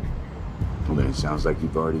 Well, then it sounds like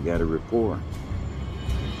you've already got a rapport.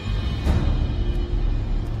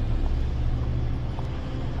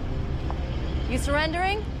 You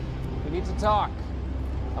surrendering? We need to talk.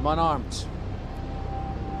 I'm unarmed.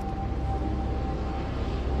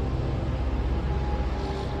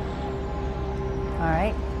 All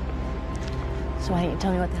right. So why don't you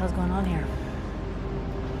tell me what the hell's going on here?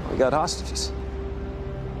 We got hostages.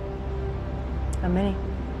 How many?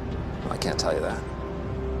 Well, I can't tell you that.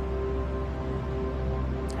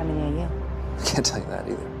 How many are you? I can't tell you that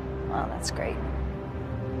either. Well, that's great.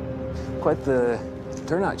 Quite the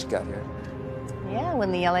turnout you got here. Yeah,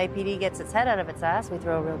 when the LAPD gets its head out of its ass, we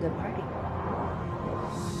throw a real good party.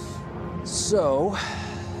 So,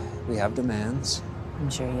 we have demands. I'm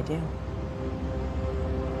sure you do.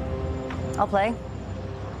 I'll play.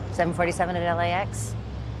 747 at LAX.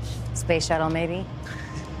 Space shuttle, maybe.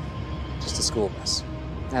 Just a school bus.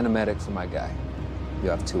 And a medic for my guy. You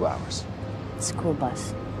have 2 hours. School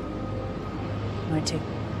bus. Where to?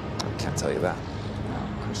 I can't tell you that. Oh,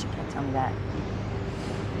 of course you can't tell me that.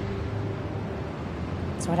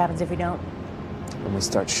 So what happens if we don't? When we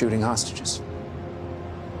start shooting hostages.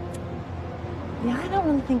 Yeah, I don't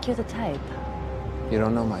really think you're the type. You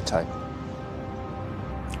don't know my type.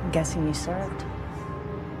 I'm guessing you served.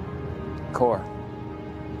 Corps.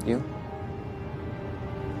 You?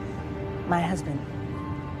 My husband.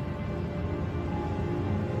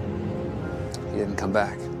 He didn't come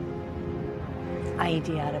back.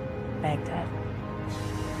 IED out of Baghdad.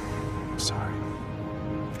 I'm sorry.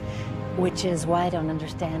 Which is why I don't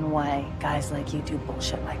understand why guys like you do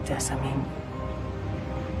bullshit like this. I mean,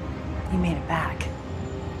 you made it back.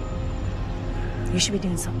 You should be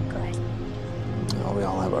doing something good. Well, we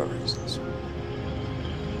all have our reasons.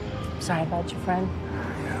 Sorry about your friend.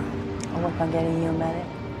 Yeah. I'll work on getting you a medic.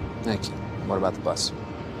 Thank you. What about the bus?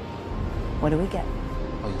 What do we get?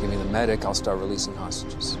 Well, you give me the medic, I'll start releasing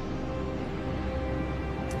hostages.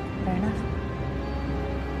 Fair enough.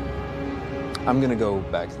 I'm gonna go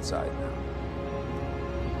back inside now.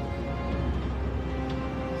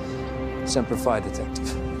 Semper Fi,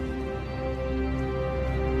 detective.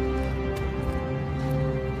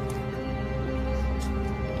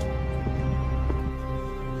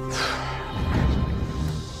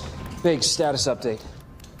 Big status update.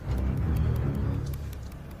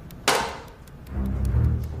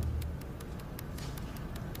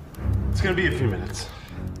 It's gonna be a few minutes.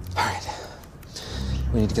 All right.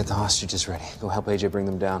 We need to get the hostages ready. Go help AJ bring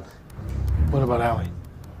them down. What about Allie?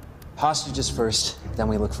 Hostages first, then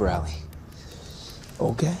we look for Allie.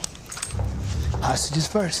 Okay. Hostages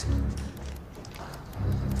first.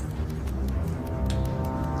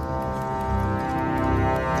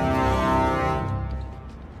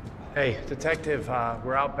 Hey, detective,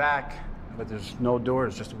 we're out back, but there's no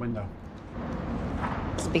doors, just a window.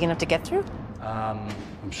 Is it big enough to get through?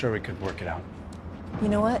 I'm sure we could work it out. You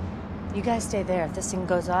know what? You guys stay there. If this thing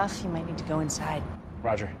goes off, you might need to go inside.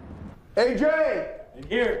 Roger. AJ! In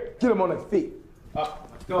here. Get him on his feet. Let's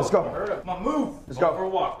go. Let's go. I heard him. Come on, move. Let's Go go. for a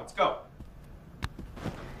walk. Let's go.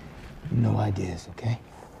 No ideas, okay?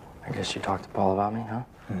 I guess you talked to Paul about me, huh?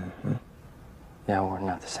 Mm-hmm. Yeah, we're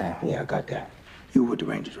not the same. Yeah, I got that. You were with the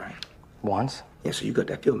Rangers, right? Once? Yeah, so you got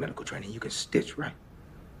that field medical training. You can stitch, right?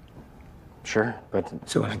 Sure, but...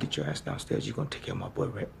 So when I get your ass downstairs, you're gonna take care of my boy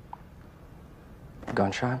Rick.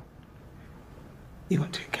 Gunshot? You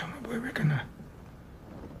gonna take care of my boy Rick or not?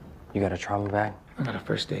 You got a trauma bag? I got a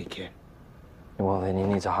first aid kit. Well, then he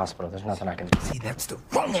needs a hospital. There's nothing I can do. See, that's the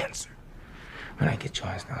wrong answer. When I get your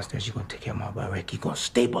ass downstairs, you're gonna take care of my boy Rick. You're gonna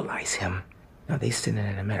stabilize him. Now, they sitting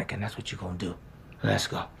in America, and that's what you're gonna do. Let's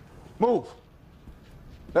go. Move.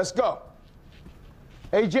 Let's go.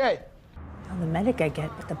 AJ. Oh, the medic I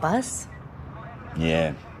get with the bus?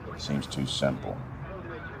 Yeah, seems too simple.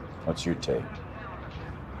 What's your take?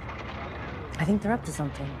 I think they're up to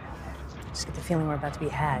something. Just get the feeling we're about to be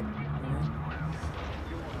had, you know?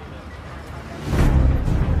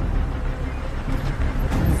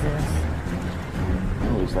 Who's this?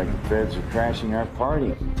 It looks like the feds are crashing our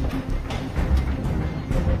party.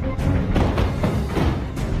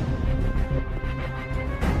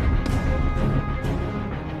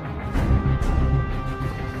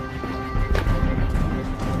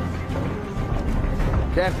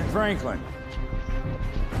 Captain Franklin.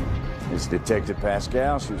 It's Detective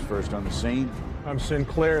Pascal. She was first on the scene. I'm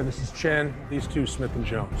Sinclair. This is Chen. These two, Smith and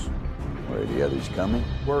Jones. Where are the others coming?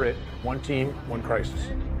 We're it. One team, one crisis.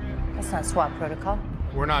 That's not SWAT protocol.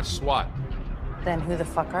 We're not SWAT. Then who the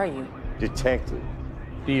fuck are you? Detective.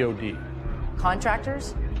 DOD.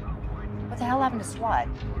 Contractors? What the hell happened to SWAT?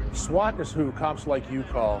 SWAT is who cops like you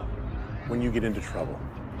call when you get into trouble.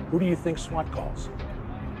 Who do you think SWAT calls?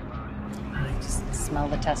 I just smell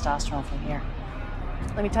the testosterone from here.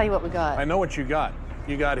 Let me tell you what we got. I know what you got.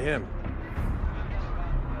 You got him.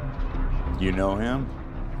 You know him?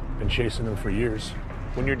 Been chasing him for years.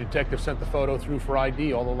 When your detective sent the photo through for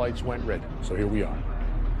ID, all the lights went red. So here we are.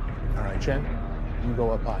 All right, Chen, you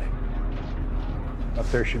go up high. Up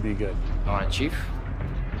there should be good. All right, Chief.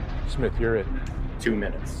 Smith, you're it. 2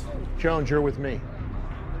 minutes. Jones, you're with me.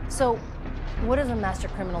 So, what is a master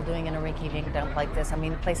criminal doing in a rinky-dink dump like this? I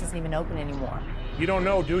mean, the place isn't even open anymore. You don't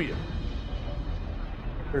know, do you?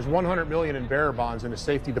 There's $100 million in bearer bonds in a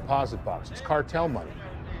safety deposit box. It's cartel money.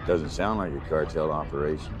 Doesn't sound like a cartel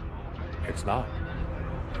operation. It's not.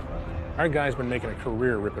 Our guy's been making a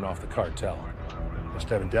career ripping off the cartel. Must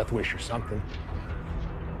have a death wish or something.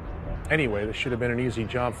 Anyway, this should have been an easy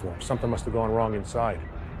job for him. Something must have gone wrong inside.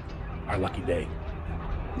 Our lucky day.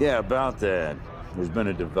 Yeah, about that. There's been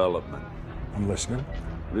a development. I'm listening.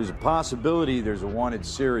 There's a possibility there's a wanted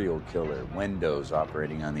serial killer, Windows,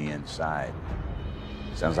 operating on the inside.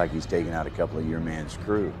 Sounds like he's taken out a couple of your man's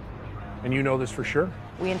crew. And you know this for sure?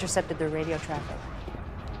 We intercepted their radio traffic.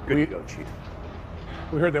 Good to go, Chief.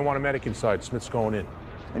 We heard they want a medic inside. Smith's going in.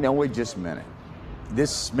 Now, wait just a minute.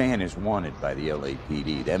 This man is wanted by the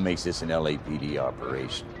LAPD. That makes this an LAPD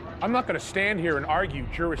operation. I'm not going to stand here and argue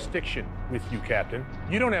jurisdiction with you, Captain.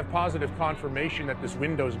 You don't have positive confirmation that this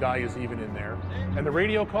Windows guy is even in there. And the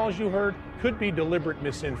radio calls you heard could be deliberate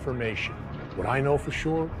misinformation. What I know for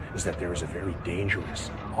sure is that there is a very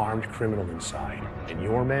dangerous, armed criminal inside. And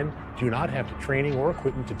your men do not have the training or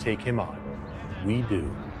equipment to take him on. We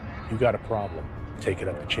do. You got a problem. Take it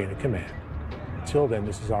up the chain of command. Until then,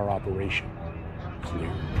 this is our operation.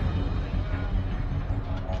 Clear.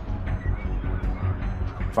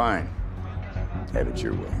 Fine. Have it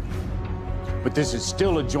your way. But this is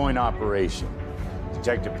still a joint operation.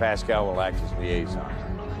 Detective Pascal will act as liaison.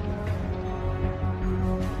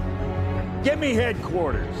 Get me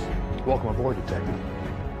headquarters. Welcome aboard, Detective.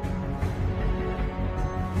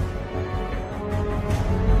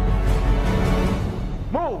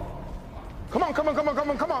 Move! Come on, come on, come on, come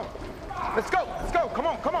on, come on! Let's go, come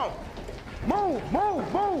on! Move!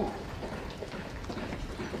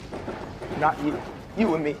 Not you.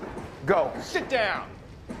 You and me. Go. Sit down.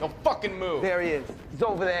 Don't fucking move. There he is. He's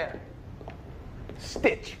over there.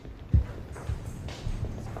 Stitch.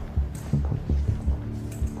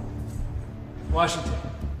 Washington.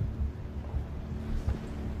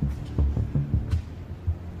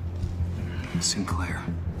 Sinclair.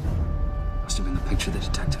 Must have been the picture the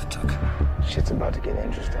detective took. Shit's about to get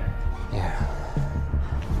interesting. Yeah.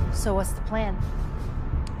 So what's the plan?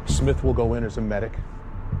 Smith will go in as a medic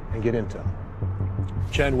and get intel.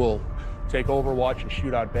 Chen will take Overwatch and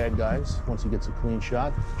shoot out bad guys once he gets a clean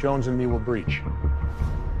shot. Jones and me will breach.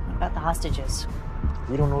 What about the hostages?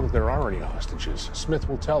 We don't know that there are any hostages. Smith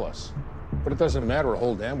will tell us. But it doesn't matter a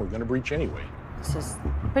whole damn. We're going to breach anyway. This is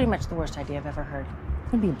pretty much the worst idea I've ever heard.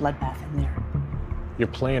 There's gonna be a bloodbath in there. You're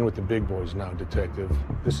playing with the big boys now, Detective.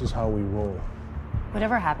 This is how we roll.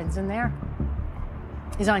 Whatever happens in there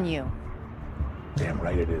is on you. Damn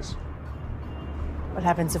right it is. What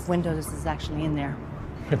happens if Windows is actually in there?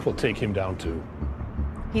 And we'll take him down too.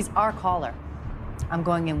 He's our caller. I'm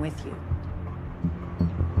going in with you.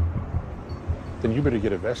 Then you better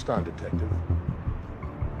get a vest on, Detective.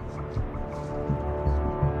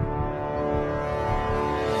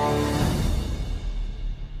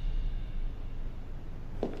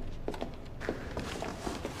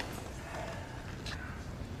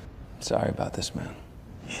 Sorry about this, man.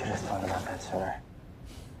 You should have thought about that sooner.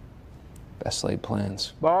 Best laid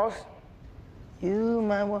plans. Boss, you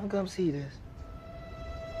might want to come see this.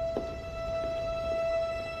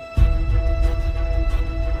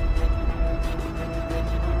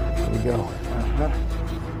 Here we go.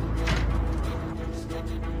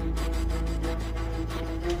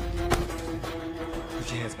 Put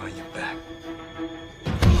your hands behind your back.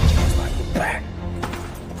 Hands behind your back.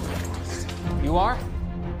 You are?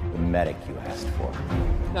 The medic you asked for.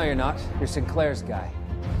 No, you're not. You're Sinclair's guy.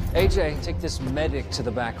 AJ, take this medic to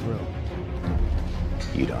the back room.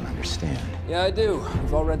 You don't understand. Yeah, I do.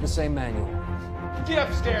 We've all read the same manual. Get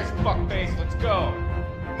upstairs, fuckface. Let's go.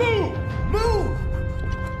 Move! Move!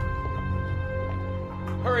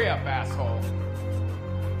 Hurry up, asshole.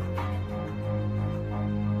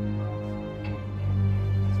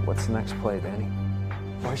 What's the next play, Danny?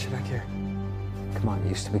 Why should I care? Come on, you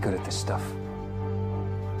used to be good at this stuff.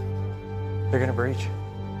 They're gonna breach.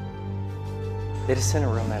 They just sent a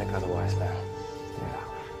real medic otherwise, man.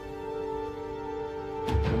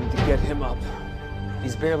 We need to get him up.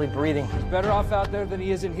 He's barely breathing. He's better off out there than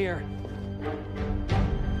he is in here.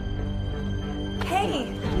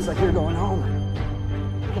 Hey! He's like, you're going home.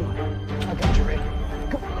 Come on. I got you ready.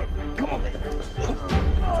 Come on, baby. Come on, baby.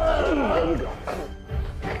 There you go.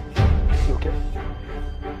 You okay?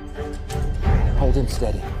 Hold him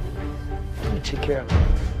steady. Let me take care of him.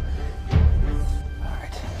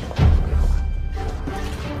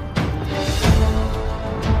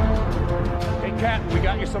 Captain, we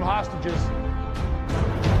got you some hostages.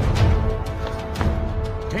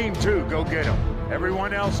 Team 2, go get them.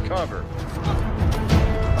 Everyone else cover.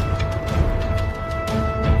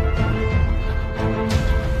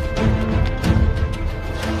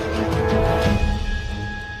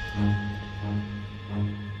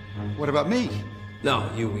 What about me? No,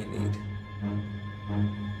 you we need.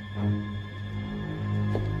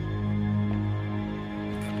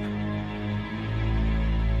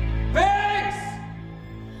 Boys.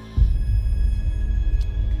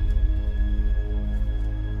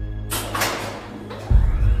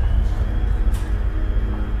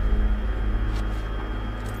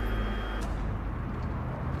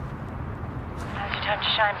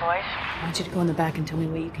 I want you to go in the back and tell me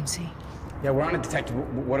what you can see. Yeah, we're on it, Detective.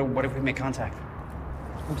 What if we make contact?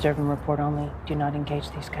 Observe and report only. Do not engage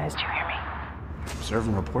these guys. Do you hear me? Observe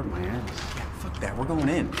and report my ass. Yeah, fuck that. We're going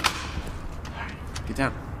in. All right, get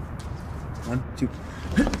down. 1, 2.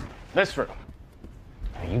 This room.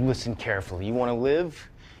 Now you listen carefully. You want to live,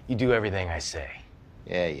 you do everything I say.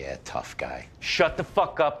 Yeah, tough guy. Shut the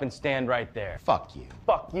fuck up and stand right there. Fuck you.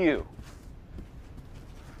 Fuck you.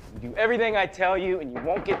 You do everything I tell you and you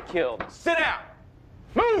won't get killed. Sit down!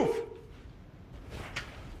 Move!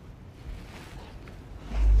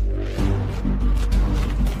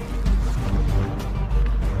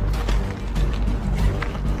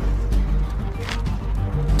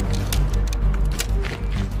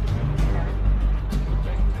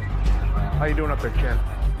 How you doing up there, Ken?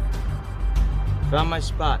 Found my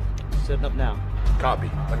spot. Setting up now. Copy.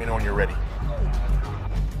 Let me know when you're ready.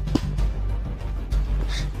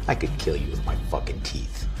 I could kill you with my fucking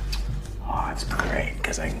teeth. Oh, that's great,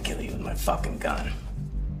 because I can kill you with my fucking gun.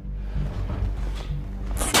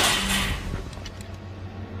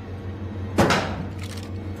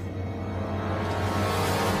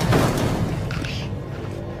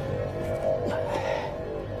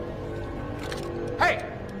 Hey!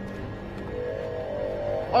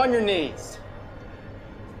 On your knees.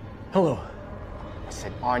 Hello. I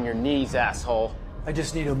said on your knees, asshole. I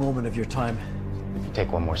just need a moment of your time. You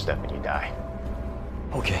take one more step and you die.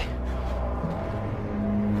 Okay.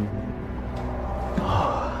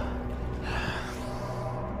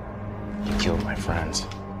 You killed my friends.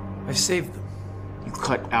 I saved them. You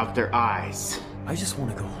cut out their eyes. I just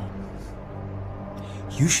want to go home.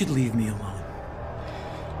 You should leave me alone.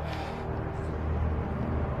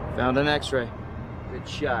 Found an X-ray. Good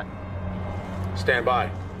shot. Stand by.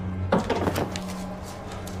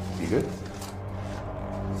 You good?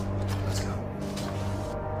 Let's go.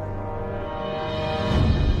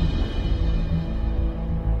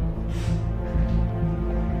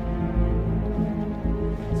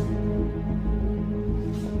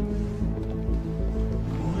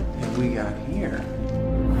 What have we got here?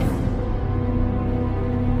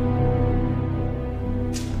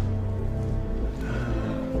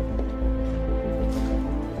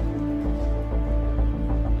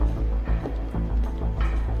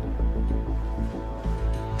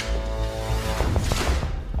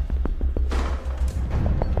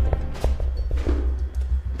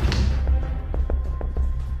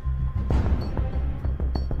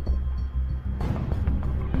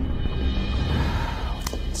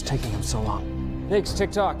 It's taking him so long. Higgs,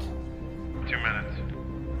 tick-tock. 2 minutes.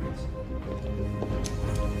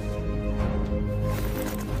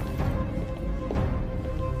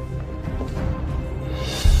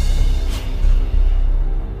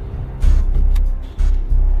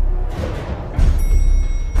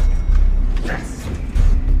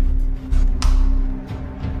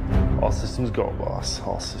 All systems go, boss.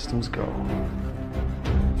 All systems go.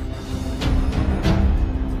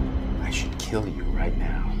 I should kill you right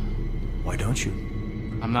now. Why don't you?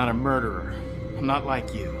 I'm not a murderer. I'm not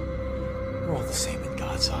like you. We're all the same in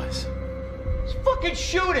God's eyes. Just fucking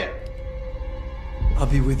shoot him! I'll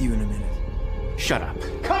be with you in a minute. Shut up.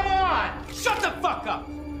 Come on! Shut the fuck up!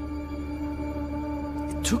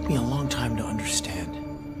 It took me a long time to understand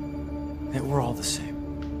that we're all the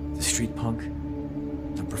same. The street punk,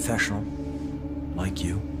 the professional, like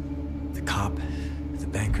you, the cop, the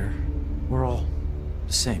banker. We're all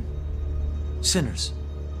the same. Sinners.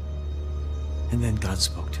 And then God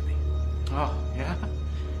spoke to me. Oh, yeah?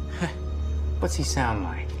 What's he sound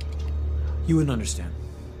like? You wouldn't understand.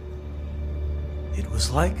 It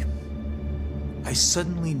was like I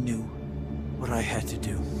suddenly knew what I had to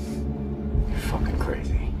do. You're fucking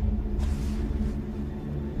crazy.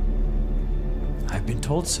 I've been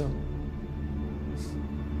told so.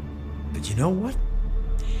 But you know what?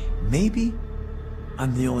 Maybe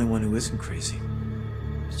I'm the only one who isn't crazy.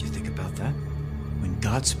 Did you think about that? When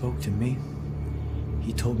God spoke to me,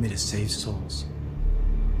 He told me to save souls.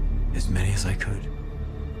 As many as I could.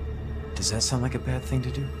 Does that sound like a bad thing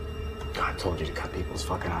to do? God told you to cut people's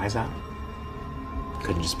fucking eyes out?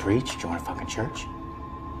 Couldn't just preach, join a fucking church?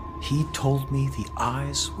 He told me the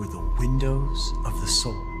eyes were the windows of the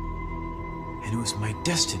soul. And it was my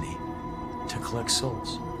destiny to collect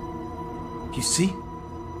souls. You see?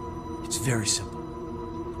 It's very simple.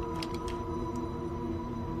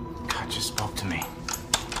 God just spoke to me.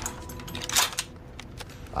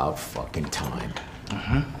 About fucking time.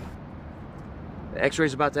 Mm-hmm. The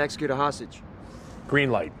X-ray's about to execute a hostage.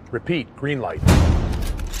 Green light. Repeat, green light.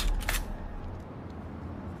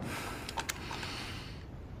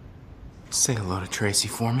 Say hello to Tracy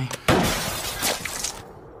for me.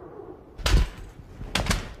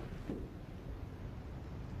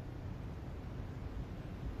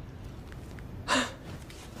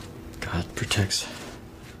 God protects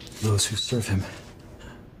those who serve Him.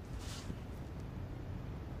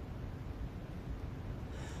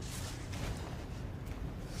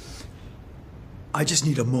 I just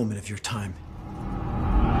need a moment of your time.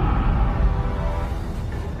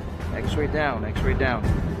 X-ray down, X-ray down.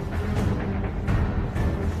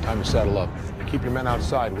 Time to settle up. Keep your men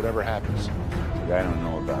outside, whatever happens. I don't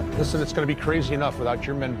know about this. Listen, it's going to be crazy enough without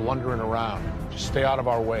your men blundering around. Just stay out of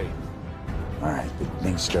our way. All right, but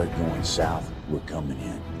things start going south, we're coming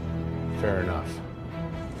in. Fair enough.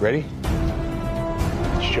 Ready?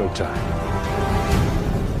 It's showtime.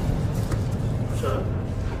 What's up?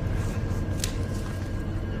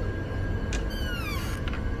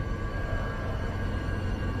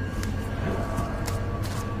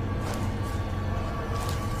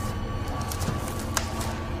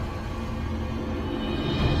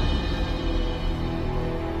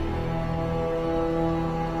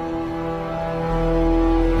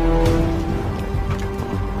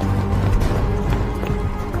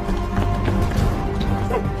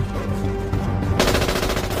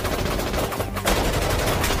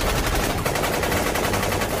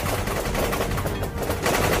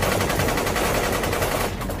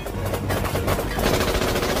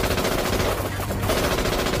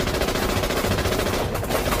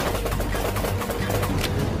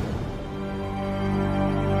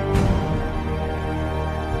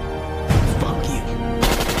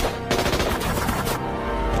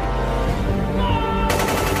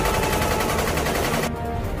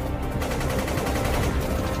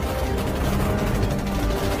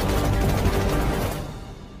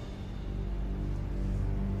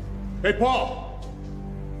 Hey, Paul!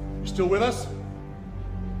 You still with us?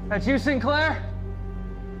 That's you, Sinclair?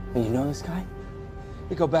 You know this guy?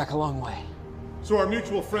 We go back a long way. So our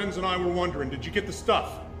mutual friends and I were wondering, did you get the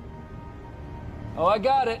stuff? Oh, I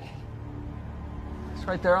got it. It's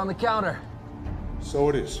right there on the counter. So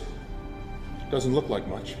it is. Doesn't look like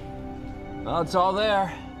much. Well, it's all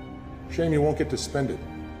there. Shame you won't get to spend it.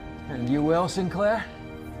 And you will, Sinclair?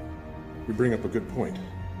 You bring up a good point.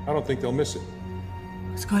 I don't think they'll miss it.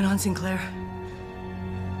 What's going on, Sinclair?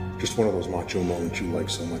 Just one of those macho moments you like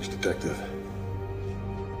so much, Detective.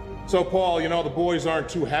 So, Paul, you know, the boys aren't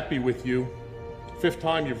too happy with you. 5th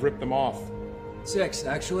time you've ripped them off. 6,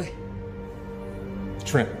 actually.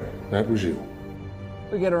 Trent, that was you.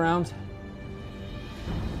 We get around.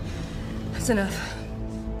 That's enough.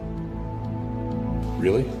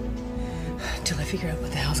 Really? Till I figure out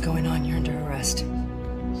what the hell's going on, you're under arrest.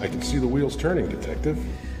 I can see the wheels turning, Detective.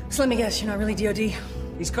 So let me guess, you're not really DOD?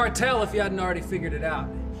 He's cartel if you hadn't already figured it out.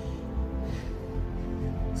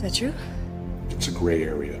 Is that true? It's a gray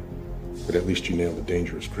area, but at least you nailed a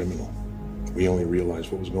dangerous criminal. We only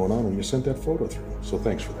realized what was going on when you sent that photo through, so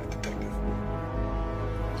thanks for that, Detective.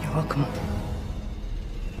 You're welcome.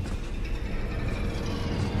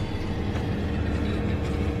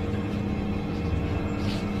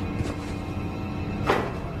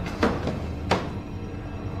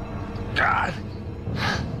 God.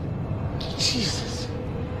 Jesus.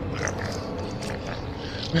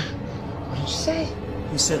 What did you say?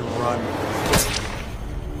 He said run.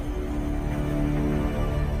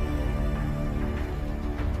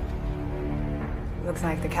 Looks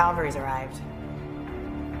like the cavalry's arrived.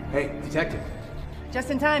 Hey, Detective.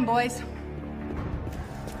 Just in time, boys.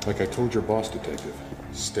 Like I told your boss, Detective,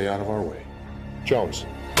 stay out of our way. Jones.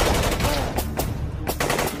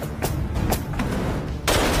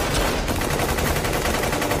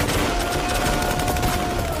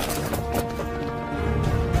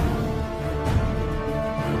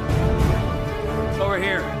 Over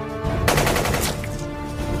here.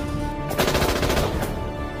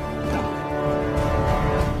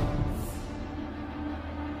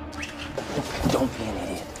 Don't be an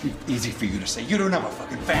idiot. Easy for you to say. You don't have a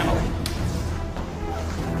fucking family.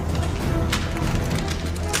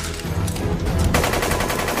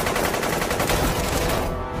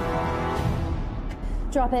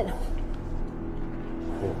 Drop it.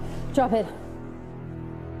 Drop it.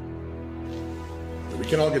 We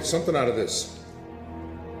can all get something out of this.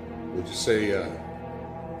 We'll just say,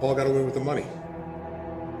 Paul got away with the money.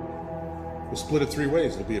 We'll split it 3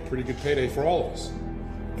 ways. It'll be a pretty good payday for all of us.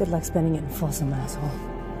 Good luck spending it in Folsom, asshole.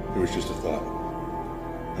 It was just a thought.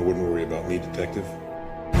 I wouldn't worry about me, Detective.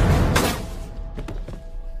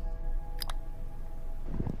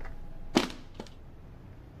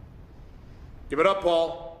 Give it up,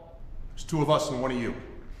 Paul. There's 2 of us and 1 of you.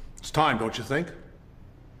 It's time, don't you think?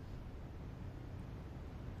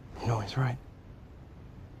 No, he's right.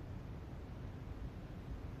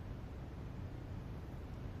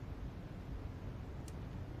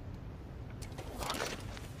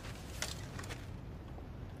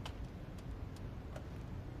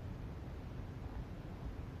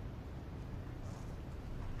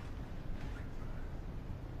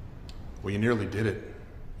 Well, you nearly did it.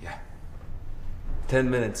 Yeah. 10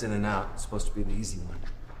 minutes in and out. It's supposed to be the easy one.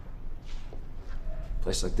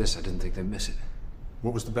 Place like this, I didn't think they'd miss it.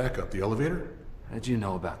 What was the backup? The elevator? How'd you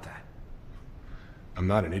know about that? I'm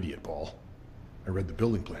not an idiot, Paul. I read the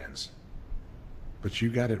building plans. But you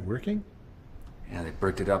got it working? Yeah, they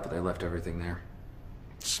bricked it up, but they left everything there.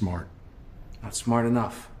 Smart. Not smart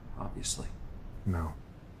enough, obviously. No.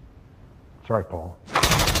 Sorry, Paul.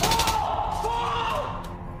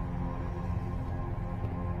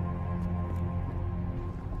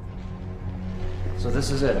 So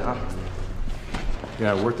this is it, huh?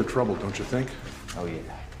 Yeah, worth the trouble, don't you think? Oh, yeah.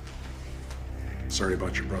 Sorry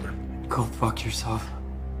about your brother. Go fuck yourself.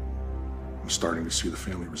 I'm starting to see the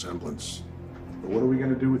family resemblance. But what are we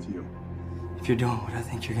gonna do with you? If you're doing what I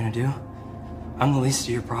think you're gonna do, I'm the least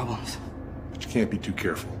of your problems. But you can't be too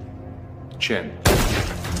careful. Chen.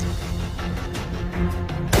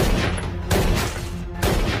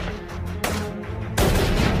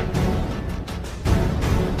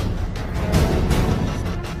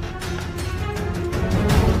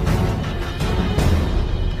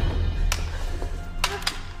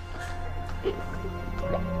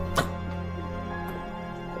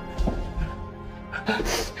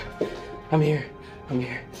 I'm here. I'm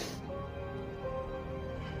here.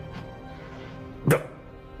 No.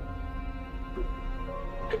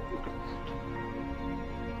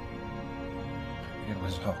 It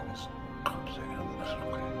was hopeless.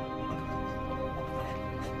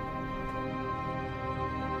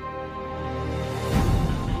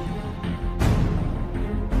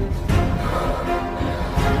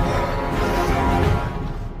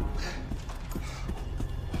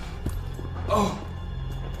 Oh!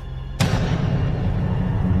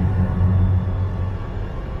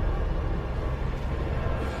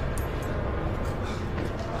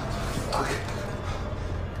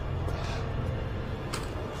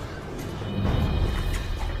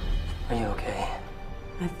 Are you okay?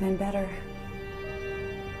 I've been better.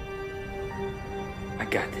 I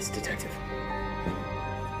got this, Detective.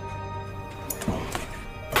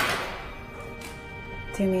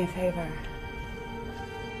 Do me a favor.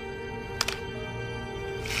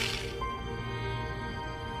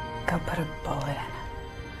 Go put a bullet in it.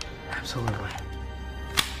 Absolutely.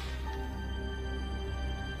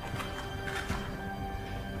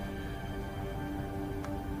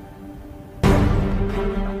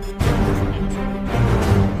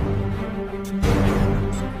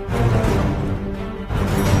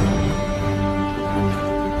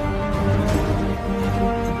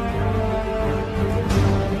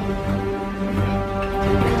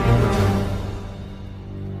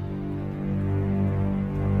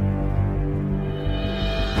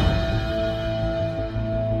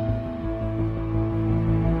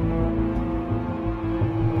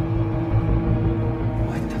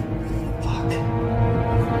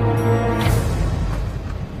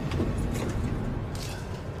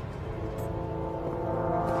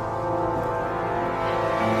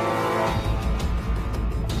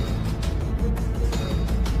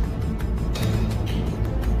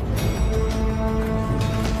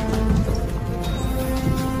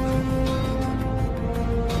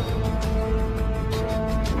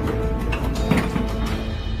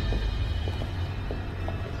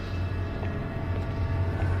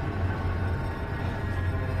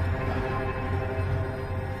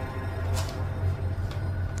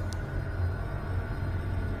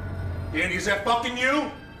 Danny, is that fucking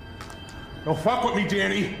you? Don't fuck with me,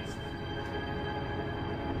 Danny.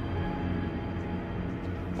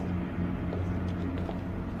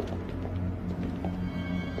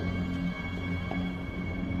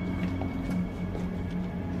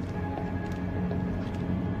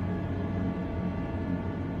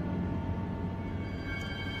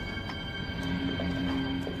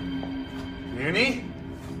 Danny?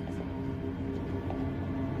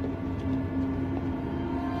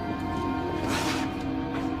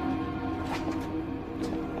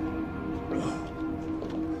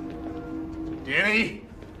 Danny?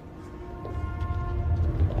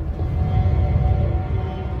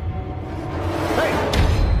 Hey!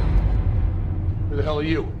 Who the hell are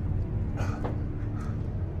you?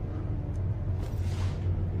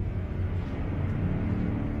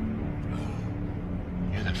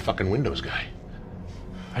 You're that fucking Windows guy.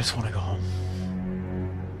 I just want to go home.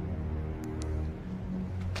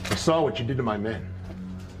 I saw what you did to my men.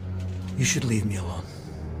 You should leave me alone.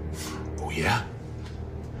 Oh, yeah?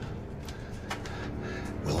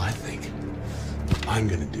 Well, I think I'm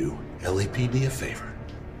gonna do LAPD a favor.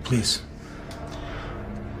 Please.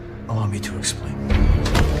 Allow me to explain.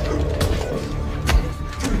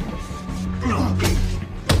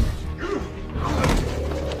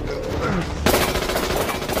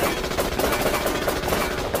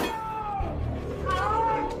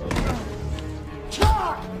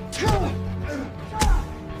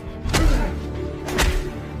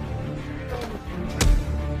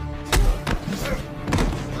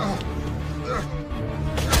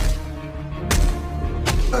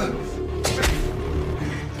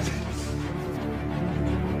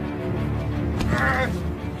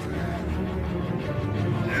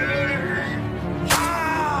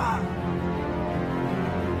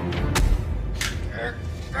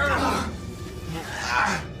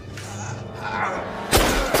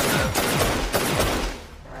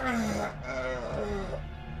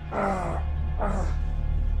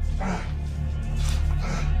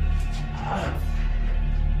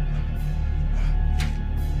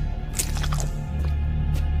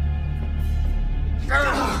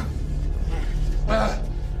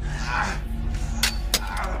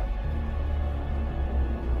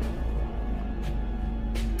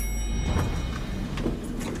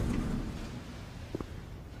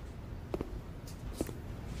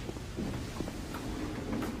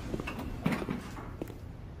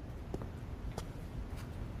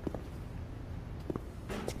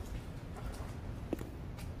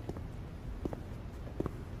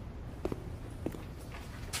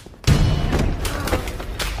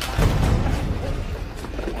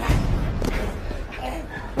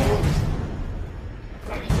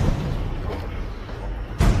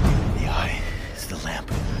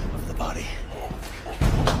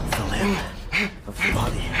 lamp of the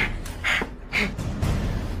body.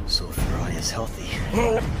 So if your eye is healthy,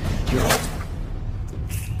 you're all...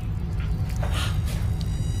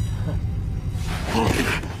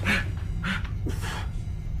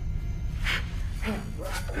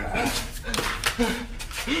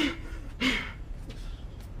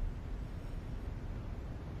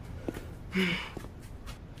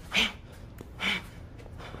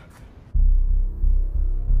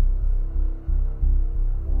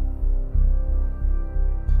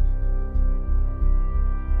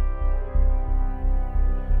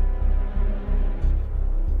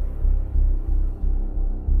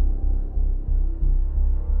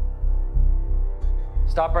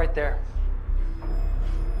 Stop right there.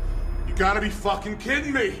 You gotta be fucking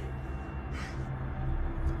kidding me!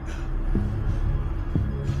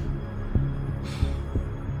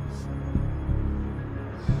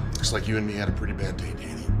 Looks like you and me had a pretty bad day,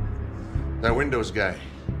 Danny. That Windows guy.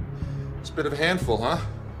 It's a bit of a handful, huh?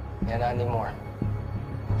 Yeah, not anymore.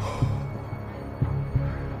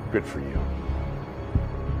 Good for you.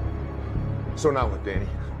 So now what, Danny?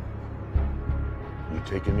 You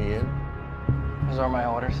taking me in? Those are my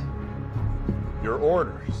orders. Your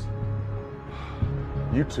orders?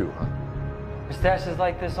 You too, huh? There's stashes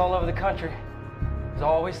like this all over the country. There's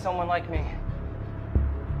always someone like me.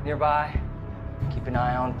 Nearby, keep an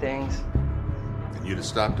eye on things. And you'd have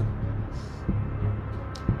stopped him?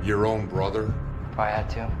 Your own brother? If I had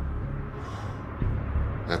to.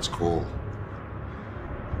 That's cool.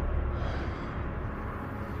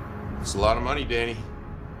 It's a lot of money, Danny.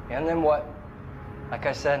 And then what? Like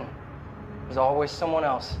I said, there's always someone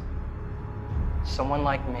else. Someone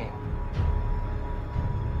like me.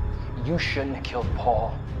 You shouldn't have killed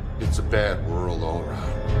Paul. It's a bad world all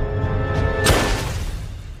around.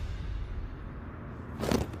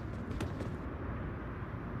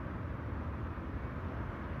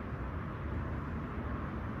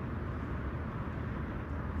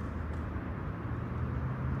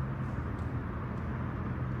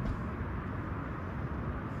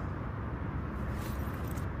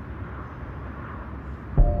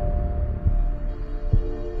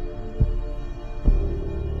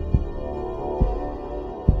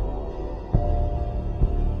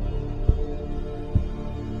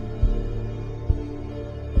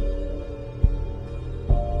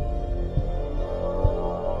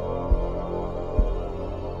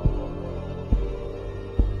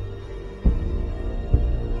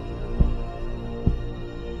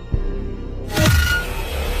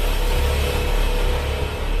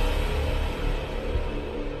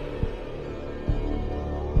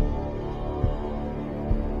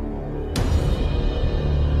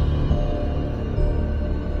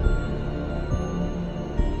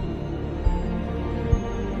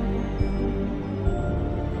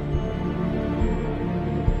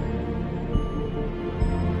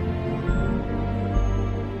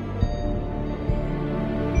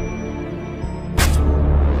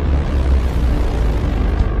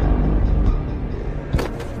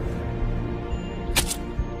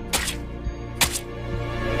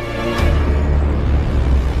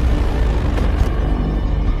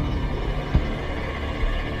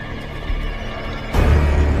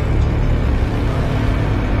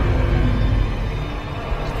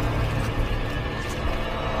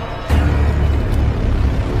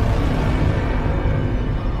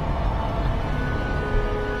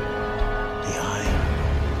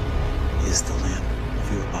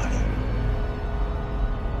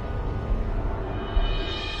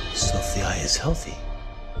 Healthy,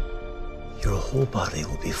 your whole body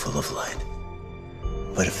will be full of light.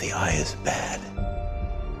 But if the eye is bad,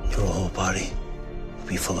 your whole body will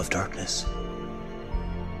be full of darkness.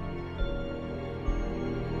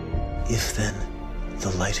 If then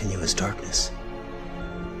the light in you is darkness,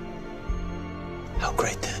 how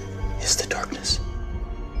great then is the darkness?